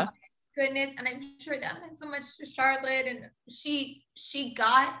 oh, yeah, my goodness. And I'm sure that meant so much to Charlotte. And she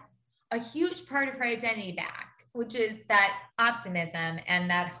got a huge part of her identity back, which is that optimism and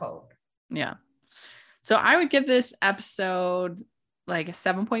that hope. Yeah. So I would give this episode like a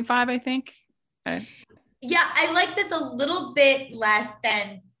 7.5, I think. Yeah, I like this a little bit less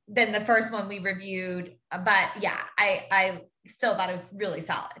than the first one we reviewed, but yeah, I still thought it was really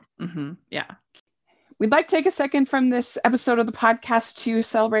solid. Mm-hmm. Yeah. We'd like to take a second from this episode of the podcast to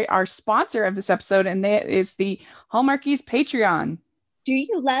celebrate our sponsor of this episode, and that is the Hallmarkies Patreon. Do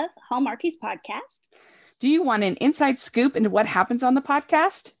you love Hallmarkies podcast? Do you want an inside scoop into what happens on the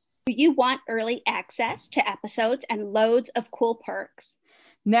podcast? Do you want early access to episodes and loads of cool perks?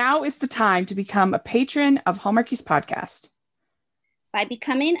 Now is the time to become a patron of Hallmarkies podcast. By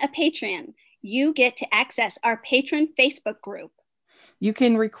becoming a patron, you get to access our patron Facebook group. You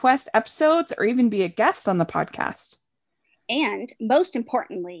can request episodes or even be a guest on the podcast. And most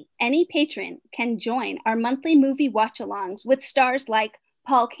importantly, any patron can join our monthly movie watch-alongs with stars like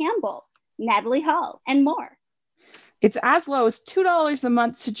Paul Campbell, Natalie Hall, and more. It's as low as $2 a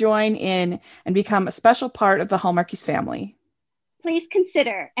month to join in and become a special part of the Hallmarkies family. Please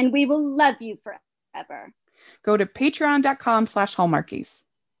consider, and we will love you forever. Go to patreon.com/Hallmarkies.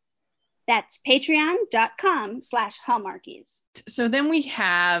 That's patreon.com/Hallmarkies. So then we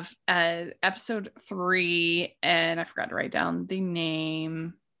have episode 3, and I forgot to write down the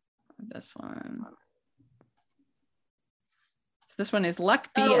name of this one. So this one is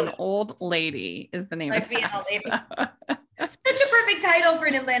Luck Be an Old Lady is the name Luck of Be an Old Lady. Such a perfect title for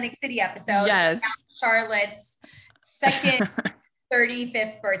an Atlantic City episode. Yes. Charlotte's second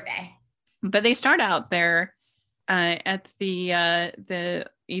 35th birthday. But they start out there at the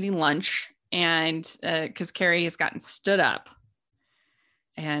eating lunch, and because Carrie has gotten stood up,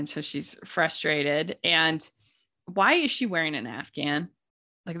 and so she's frustrated. And why is she wearing an Afghan?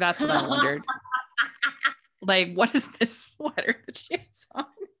 Like, that's what I wondered. Like, what is this sweater that she has on?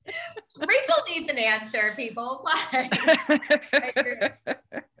 Rachel needs an answer, people. Why?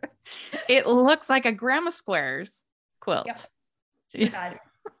 It looks like a Grandma Squares quilt. Yep. Sure does.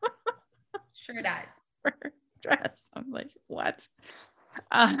 Sure does. Dress. I'm like, what?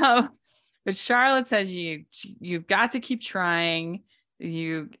 But Charlotte says you've got to keep trying.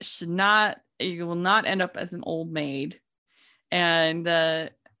 You will not end up as an old maid. And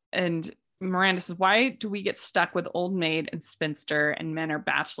Miranda says, why do we get stuck with old maid and spinster and men are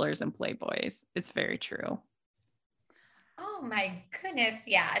bachelors and playboys? It's very true. Oh my goodness.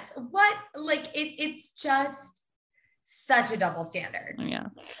 Yes. What? Like it's just such a double standard. Yeah.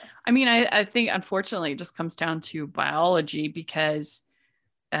 I mean, I think unfortunately it just comes down to biology, because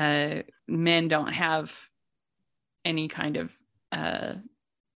men don't have any kind of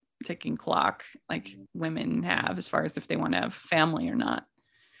ticking clock like women have, as far as if they want to have family or not.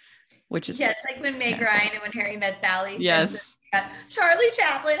 Which is like when Meg Ryan and when Harry Met Sally. Yes. Charlie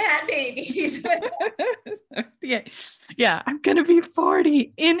Chaplin had babies. Yeah. I'm gonna be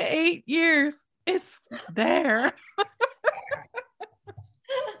 40 in 8 years. It's there. I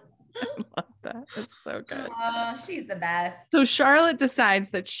love that. It's so good. Oh, she's the best. So Charlotte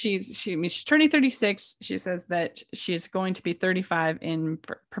decides that she's turning 36. She says that she's going to be 35 in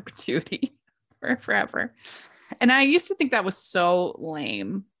perpetuity for forever. And I used to think that was so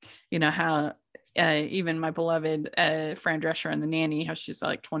lame. You know, how even my beloved Fran Drescher and the Nanny, how she's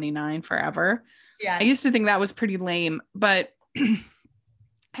like 29 forever. Yeah. I used to think that was pretty lame, but I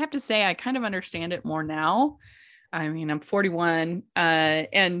have to say I kind of understand it more now. I mean, I'm 41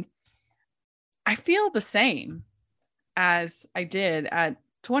 and I feel the same as I did at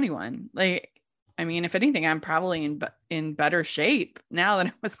 21. Like, I mean, if anything, I'm probably in better shape now than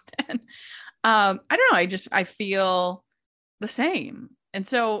I was then. I don't know. I feel the same. And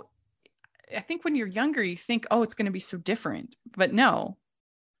so I think when you're younger, you think, oh, it's going to be so different, but no,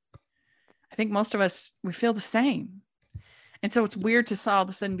 I think most of us, we feel the same. And so it's weird to all of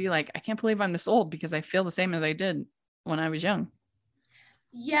a sudden be like, I can't believe I'm this old because I feel the same as I did when I was young.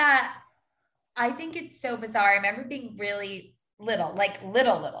 Yeah. I think it's so bizarre. I remember being really little, like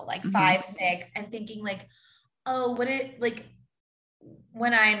 5, 6, and thinking like, oh,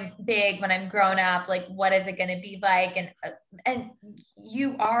 when I'm big, when I'm grown up, like, what is it going to be like? And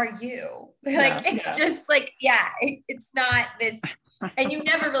you are you. Like, it's just like, it's not this, and you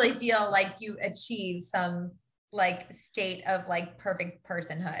never really feel like you achieve some like state of like perfect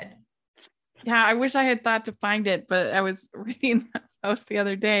personhood. Yeah. I wish I had thought to find it, but I was reading that post the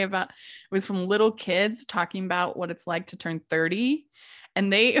other day it was from little kids talking about what it's like to turn 30.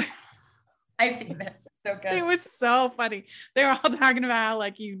 And I've seen this. So good. It was so funny. They were all talking about how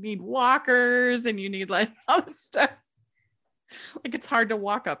like you need walkers and you need like all this stuff. Like it's hard to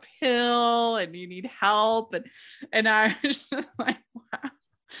walk uphill and you need help. And I was just like, wow.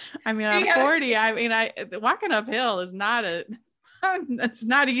 I mean, I'm 40. I mean, walking uphill is it's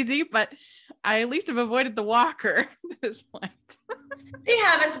not easy, but I at least have avoided the walker at this point. They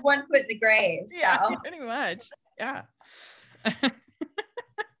have us 1 foot in the grave. So. Yeah, pretty much. Yeah.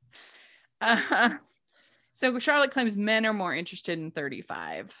 So Charlotte claims men are more interested in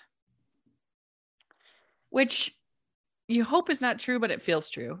 35, which you hope is not true, but it feels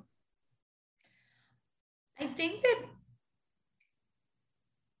true. I think that,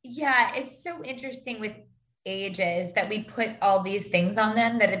 yeah, it's so interesting with ages that we put all these things on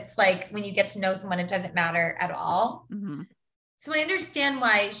them that it's like when you get to know someone, it doesn't matter at all. Mm-hmm. So I understand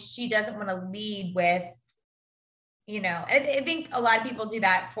why she doesn't want to lead with, I think a lot of people do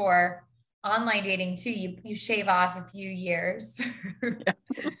that for online dating too. You shave off a few years.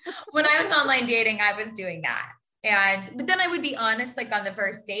 When I was online dating, I was doing that. But then I would be honest, like on the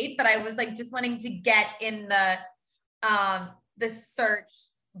first date, but I was like just wanting to get in the search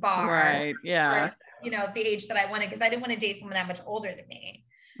bar. Right. Yeah. For, the age that I wanted, because I didn't want to date someone that much older than me.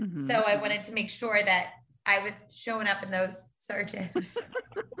 Mm-hmm. So I wanted to make sure that I was showing up in those searches.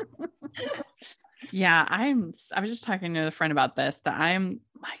 Yeah. I was just talking to a friend about this, that I'm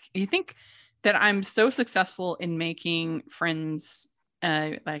like, you think that I'm so successful in making friends,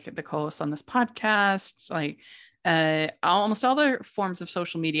 like the co-hosts on this podcast, like almost all the forms of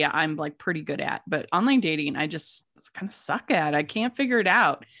social media I'm like pretty good at, but online dating I just kind of suck at. I can't figure it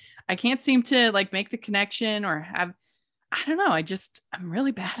out. I can't seem to like make the connection or have, I don't know. I'm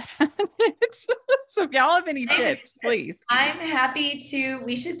really bad at it. So if y'all have any tips, please. I'm happy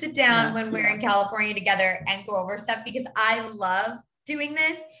we should sit down when we're in California together and go over stuff, because I love doing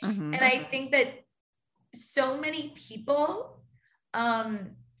this. Mm-hmm. And I think that so many people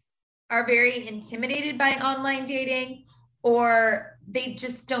are very intimidated by online dating, or they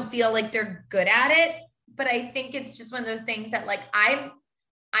just don't feel like they're good at it. But I think it's just one of those things that like I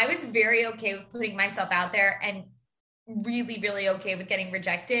was very okay with putting myself out there and really, really okay with getting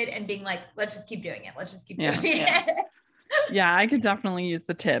rejected and being like, let's just keep doing it. Let's just keep doing it. Yeah, I could definitely use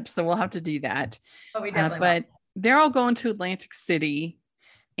the tips. So we'll have to do that. Oh, we definitely but they're all going to Atlantic City,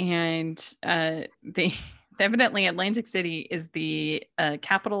 and they evidently Atlantic City is the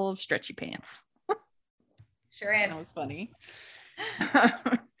capital of stretchy pants. Sure is. That was funny.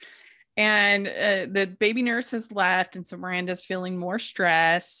 And the baby nurse has left, and so Miranda's feeling more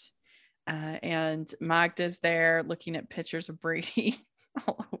stress. And Magda's there looking at pictures of Brady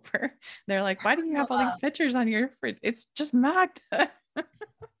all over. They're like, why do you have all these pictures on your fridge? It's just Magda.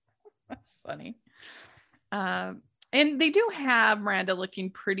 That's funny. And they do have Miranda looking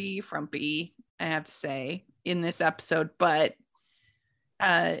pretty frumpy, I have to say, in this episode, but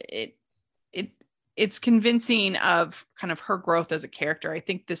it's convincing of kind of her growth as a character. I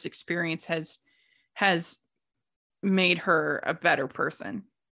think this experience has made her a better person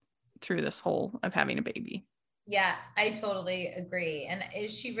through this whole of having a baby. Yeah, I totally agree. And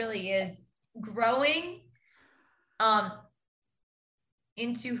she really is growing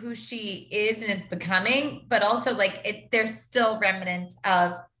into who she is and is becoming, but also like there's still remnants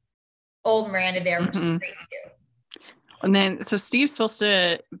of old Miranda there, which is great too. And then, so Steve's supposed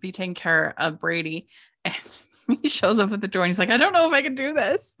to be taking care of Brady, and he shows up at the door and he's like, I don't know if I can do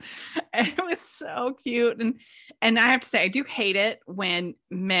this. And it was so cute. And I have to say, I do hate it when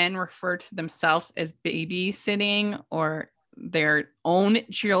men refer to themselves as babysitting or their own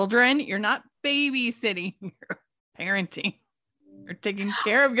children. You're not babysitting, you're parenting. You're taking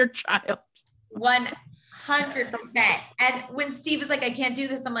care of your child. 100%. And when Steve is like, I can't do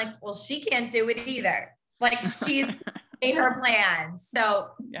this, I'm like, well, she can't do it either. Like, she's made her plans. So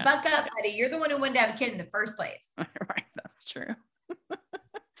buck up, buddy. You're the one who wanted to have a kid in the first place. Right. That's true.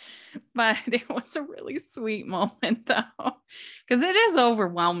 But it was a really sweet moment, though, because it is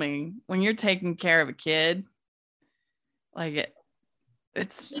overwhelming when you're taking care of a kid. Like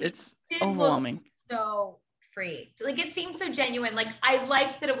it's overwhelming. So freaked. Like, it seemed so genuine. Like, I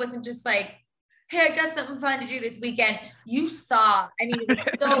liked that it wasn't just like, hey, I got something fun to do this weekend. You saw, I mean, it was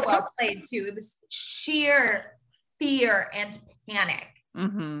so well played too. It was sheer fear and panic.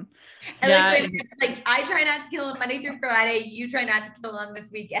 Mm-hmm. And like I try not to kill him Monday through Friday. You try not to kill him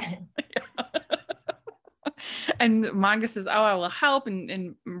this weekend. And Magda says, oh, I will help.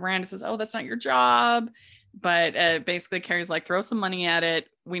 And Miranda says, oh, that's not your job. But basically Carrie's like, throw some money at it.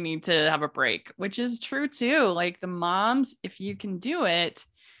 We need to have a break, which is true too. Like, the moms, if you can do it,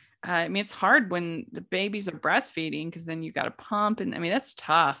 I mean, it's hard when the babies are breastfeeding, because then you got to pump, and I mean, that's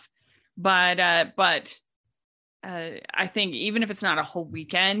tough. But I think even if it's not a whole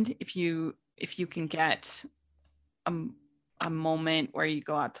weekend, if you can get a moment where you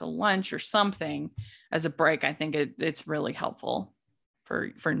go out to lunch or something as a break, I think it's really helpful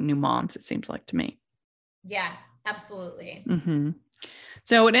for new moms, it seems like to me. Yeah, absolutely. Mm-hmm.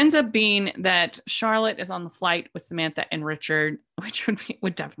 So it ends up being that Charlotte is on the flight with Samantha and Richard, which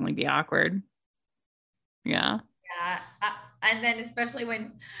would definitely be awkward. Yeah. Yeah. And then especially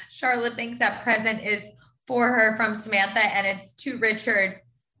when Charlotte thinks that present is for her from Samantha, and it's from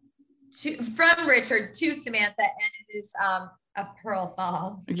Richard to Samantha, and it is a pearl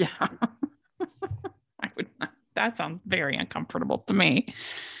thong. Yeah. That sounds very uncomfortable to me.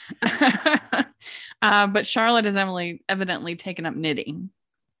 But Charlotte has evidently taken up knitting.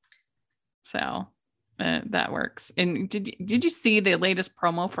 So that works. And did you see the latest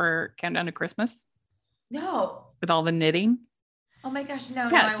promo for Countdown to Christmas? No. With all the knitting? Oh my gosh, no.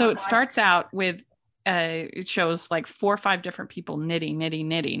 Yeah, so it starts out with it shows like 4 or 5 different people knitting,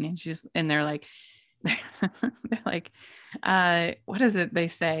 and they're like what is it they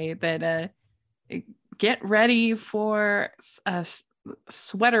say that get ready for a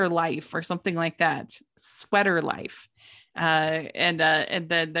sweater life or something like that. Sweater life. And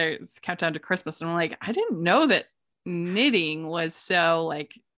then there's Countdown to Christmas, and I'm like, I didn't know that knitting was so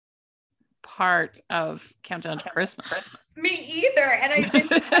like part of Countdown to Christmas. Me either. And this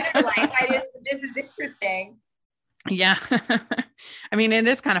sweater life, this is interesting. Yeah. I mean, it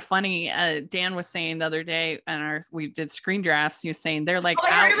is kind of funny. Dan was saying the other day, and we did screen drafts. He was saying they're like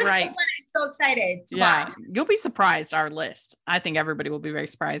outright. I'm so excited to watch. You'll be surprised. Our list. I think everybody will be very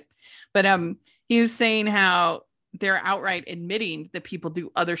surprised. But he was saying how they're outright admitting that people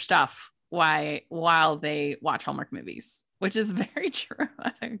do other stuff while they watch Hallmark movies, which is very true.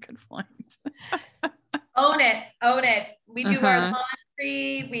 That's a good point. Own it. We do our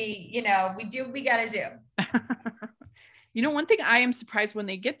laundry. We do what we got to do. You know, one thing I am surprised when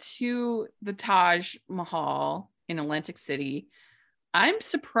they get to the Taj Mahal in Atlantic City, I'm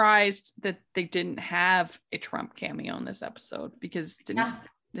surprised that they didn't have a Trump cameo in this episode because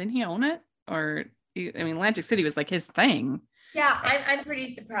didn't he own it? Or I mean, Atlantic City was like his thing. Yeah, I'm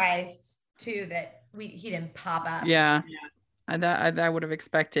pretty surprised too that he didn't pop up. Yeah. I would have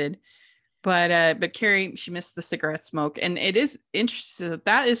expected. But Carrie, she missed the cigarette smoke, and it is interesting.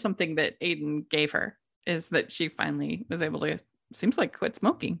 That is something that Aiden gave her, is that she finally was able to, seems like, quit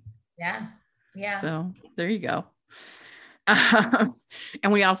smoking. Yeah. So there you go.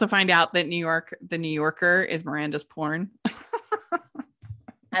 And we also find out that the New Yorker is Miranda's porn.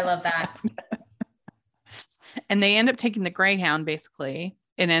 I love that. And they end up taking the Greyhound, basically,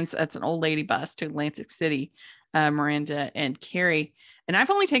 and it's an old lady bus to Atlantic City, Miranda and Carrie. And I've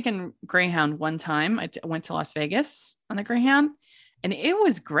only taken Greyhound one time. I went to Las Vegas on the Greyhound, and it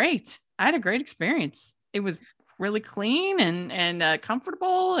was great. I had a great experience. It was really clean and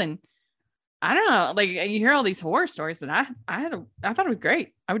comfortable. And I don't know, like, you hear all these horror stories, but I thought it was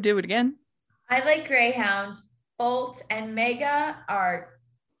great. I would do it again. I like Greyhound. Bolt and Mega are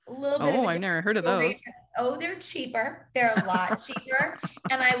a little bit. Oh, I've never heard of those. Oh, they're cheaper. They're a lot cheaper.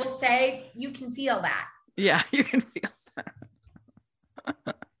 And I will say, you can feel that. Yeah, you can feel that.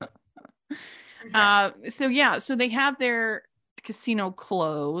 So they have their casino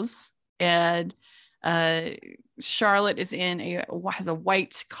clothes, and Charlotte is has a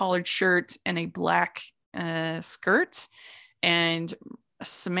white collared shirt and a black skirt, and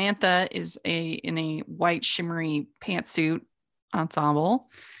Samantha is in a white shimmery pantsuit ensemble,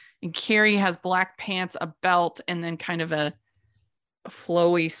 and Carrie has black pants, a belt, and then kind of a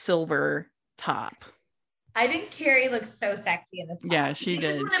flowy silver top. I think Carrie looks so sexy in this. Yeah, she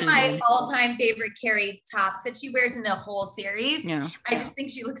did. This is one of my all-time favorite Carrie tops that she wears in the whole series. Yeah, I just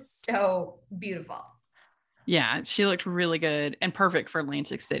think she looks so beautiful. Yeah, she looked really good and perfect for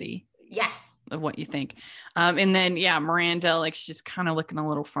Atlantic City. Yes. Of what you think. And then, Miranda, like, she's kind of looking a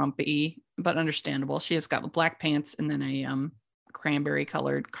little frumpy, but understandable. She has got the black pants and then a cranberry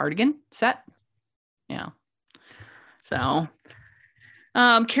colored cardigan set. Yeah. So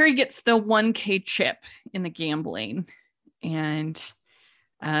Carrie gets the 1K chip in the gambling, and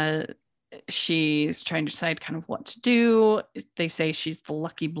she's trying to decide kind of what to do. They say she's the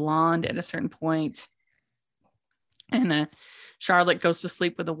lucky blonde at a certain point. And Charlotte goes to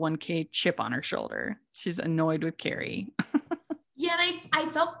sleep with a 1K chip on her shoulder. She's annoyed with Carrie. Yeah, and I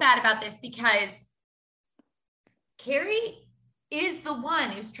felt bad about this because Carrie is the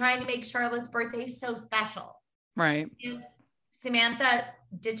one who's trying to make Charlotte's birthday so special. Right. And Samantha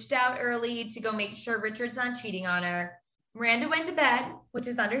ditched out early to go make sure Richard's not cheating on her. Miranda went to bed, which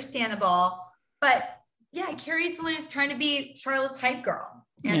is understandable. But yeah, Carrie's the one who's trying to be Charlotte's hype girl.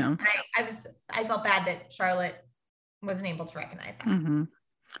 And I felt bad that Charlotte wasn't able to recognize that. Mm-hmm.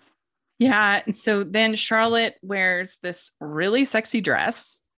 Yeah. And so then Charlotte wears this really sexy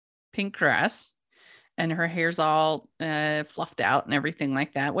dress, pink dress, and her hair's all fluffed out and everything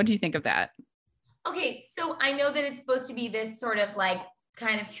like that. What do you think of that? Okay. So I know that it's supposed to be this sort of like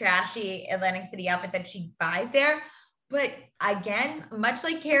kind of trashy Atlantic City outfit that she buys there. But again, much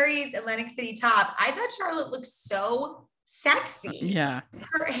like Carrie's Atlantic City top, I thought Charlotte looked so sexy. Yeah.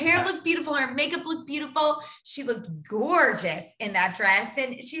 Her hair looked beautiful. Her makeup looked beautiful. She looked gorgeous in that dress.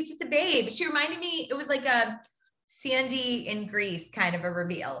 And she was just a babe. She reminded me, it was like a Sandy in Grease kind of a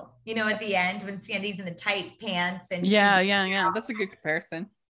reveal, at the end when Sandy's in the tight pants. And yeah. That's a good comparison.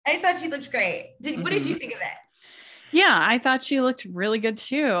 I thought she looked great. What did you think of it? Yeah, I thought she looked really good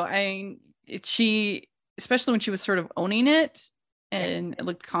too. She, especially when she was sort of owning it and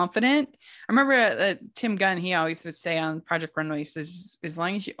looked confident. I remember Tim Gunn, he always would say on Project Runway, he says, as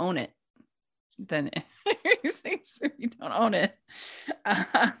long as you own it, then if you don't own it.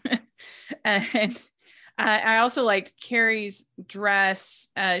 And I also liked Carrie's dress.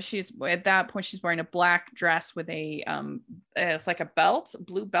 She's at that point, she's wearing a black dress with it's like a belt, a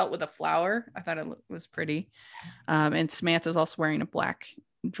blue belt with a flower. I thought it was pretty. And Samantha's also wearing a black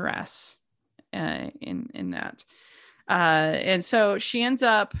dress in that. And so she ends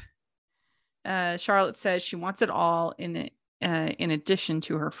up, Charlotte says she wants it all in addition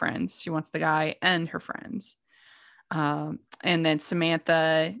to her friends. She wants the guy and her friends. And then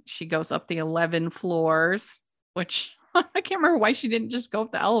Samantha, she goes up the 11 floors, which I can't remember why she didn't just go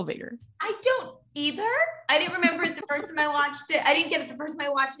up the elevator. I don't either. I didn't remember it the first time I watched it. I didn't get it the first time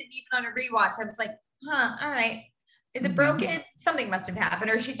I watched it, even on a rewatch. I was like, all right. Is it broken? Something must have happened,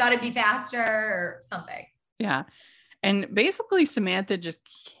 or she thought it'd be faster or something. Yeah. And basically Samantha just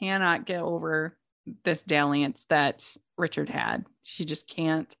cannot get over this dalliance that Richard had. She just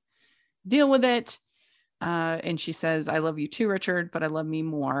can't deal with it. And she says, I love you too, Richard, but I love me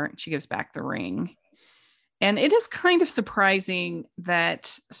more. She gives back the ring. And it is kind of surprising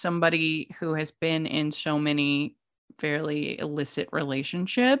that somebody who has been in so many fairly illicit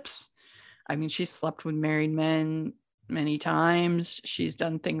relationships, I mean, she's slept with married men many times. She's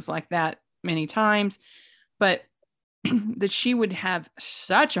done things like that many times, but that she would have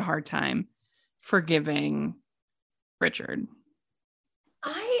such a hard time forgiving Richard.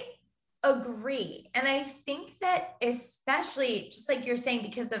 I agree. And I think that especially just like you're saying,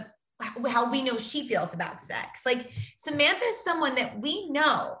 because of how we know she feels about sex. Like Samantha is someone that we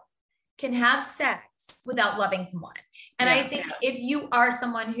know can have sex without loving someone. And I think if you are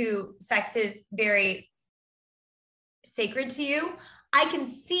someone who sex is very sacred to you, I can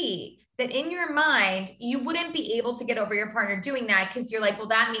see that in your mind, you wouldn't be able to get over your partner doing that because you're like, well,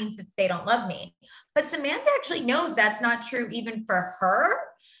 that means that they don't love me. But Samantha actually knows that's not true even for her.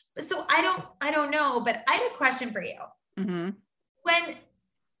 So I don't know, but I had a question for you. Mm-hmm.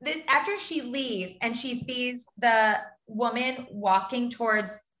 After she leaves and she sees the woman walking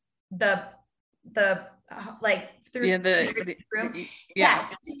towards the like through the room. Yes.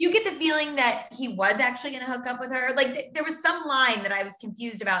 Did you get the feeling that he was actually going to hook up with her? Like there was some line that I was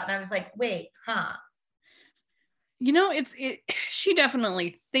confused about and I was like, wait, huh? You know, she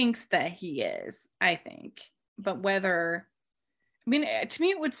definitely thinks that he is, I think, but whether, I mean, to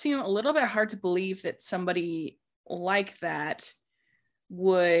me, it would seem a little bit hard to believe that somebody like that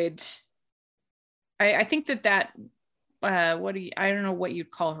would, I think that I don't know what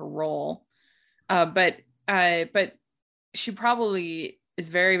you'd call her role, but she probably is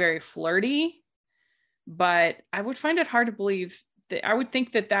very, very flirty, but I would find it hard to believe that. I would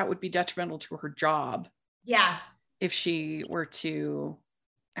think that would be detrimental to her job. Yeah. If she were to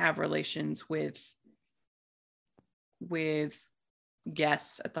have relations with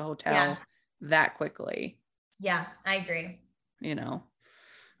guests at the hotel that quickly. Yeah, I agree. You know,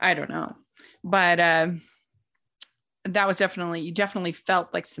 I don't know, but that was you definitely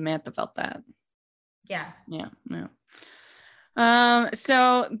felt like Samantha felt that. Yeah.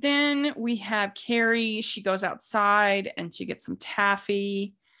 So then we have Carrie. She goes outside and she gets some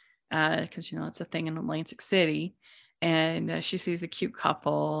taffy because, you know, it's a thing in Atlantic City. And she sees a cute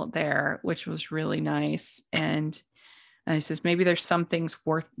couple there, which was really nice. And he says, maybe there's some things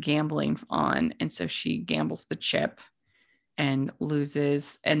worth gambling on. And so she gambles the chip and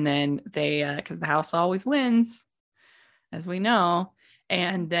loses. And then they, because the house always wins, as we know.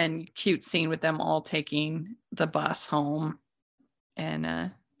 And then cute scene with them all taking the bus home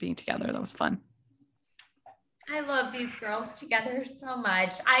and being together. That was fun. I love these girls together so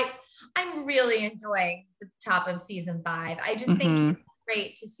much. I'm really enjoying the top of season 5. I just think it's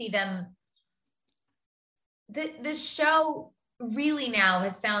great to see them. The show really now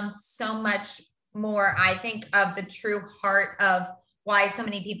has found so much more, I think, of the true heart of why so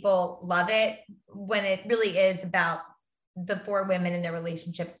many people love it, when it really is about the 4 women and their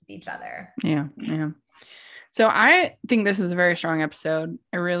relationships with each other. Yeah. So I think this is a very strong episode.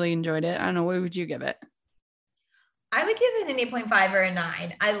 I really enjoyed it. I don't know, what would you give it? I would give it an 8.5 or a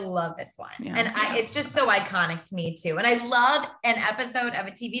 9. I love this one. Yeah. And it's just so iconic to me too. And I love an episode of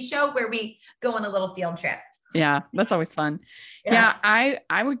a TV show where we go on a little field trip. Yeah, that's always fun. Yeah,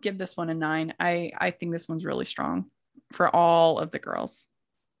 I would give this one a 9. I think this one's really strong for all of the girls.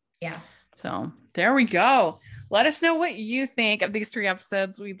 Yeah. So there we go. Let us know what you think of these 3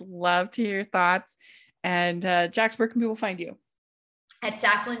 episodes. We'd love to hear your thoughts. And Jax, where can people find you? At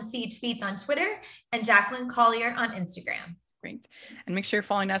Jacqueline C. Tweets on Twitter and Jacqueline Collier on Instagram. Great. And make sure you're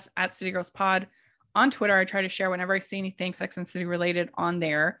following us at City Girls Pod on Twitter. I try to share whenever I see anything Sex and City related on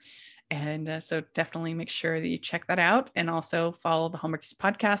there. And so definitely make sure that you check that out. And also follow the Hallmarkies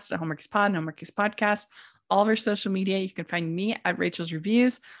Podcast at Hallmarkies Pod and Hallmarkies Podcast. All of our social media, you can find me at Rachel's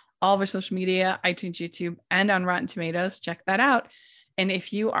Reviews. All of our social media, iTunes, YouTube, and on Rotten Tomatoes. Check that out. And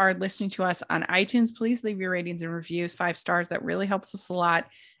if you are listening to us on iTunes, please leave your ratings and reviews 5 stars. That really helps us a lot.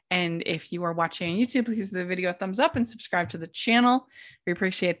 And if you are watching on YouTube, please give the video a thumbs up and subscribe to the channel. We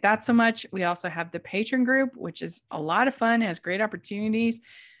appreciate that so much. We also have the Patreon group, which is a lot of fun, has great opportunities.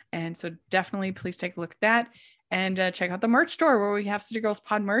 And so definitely please take a look at that and check out the merch store where we have City Girls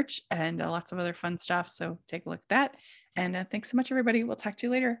Pod merch and lots of other fun stuff. So take a look at that. And thanks so much, everybody. We'll talk to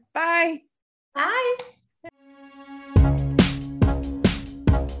you later. Bye. Bye.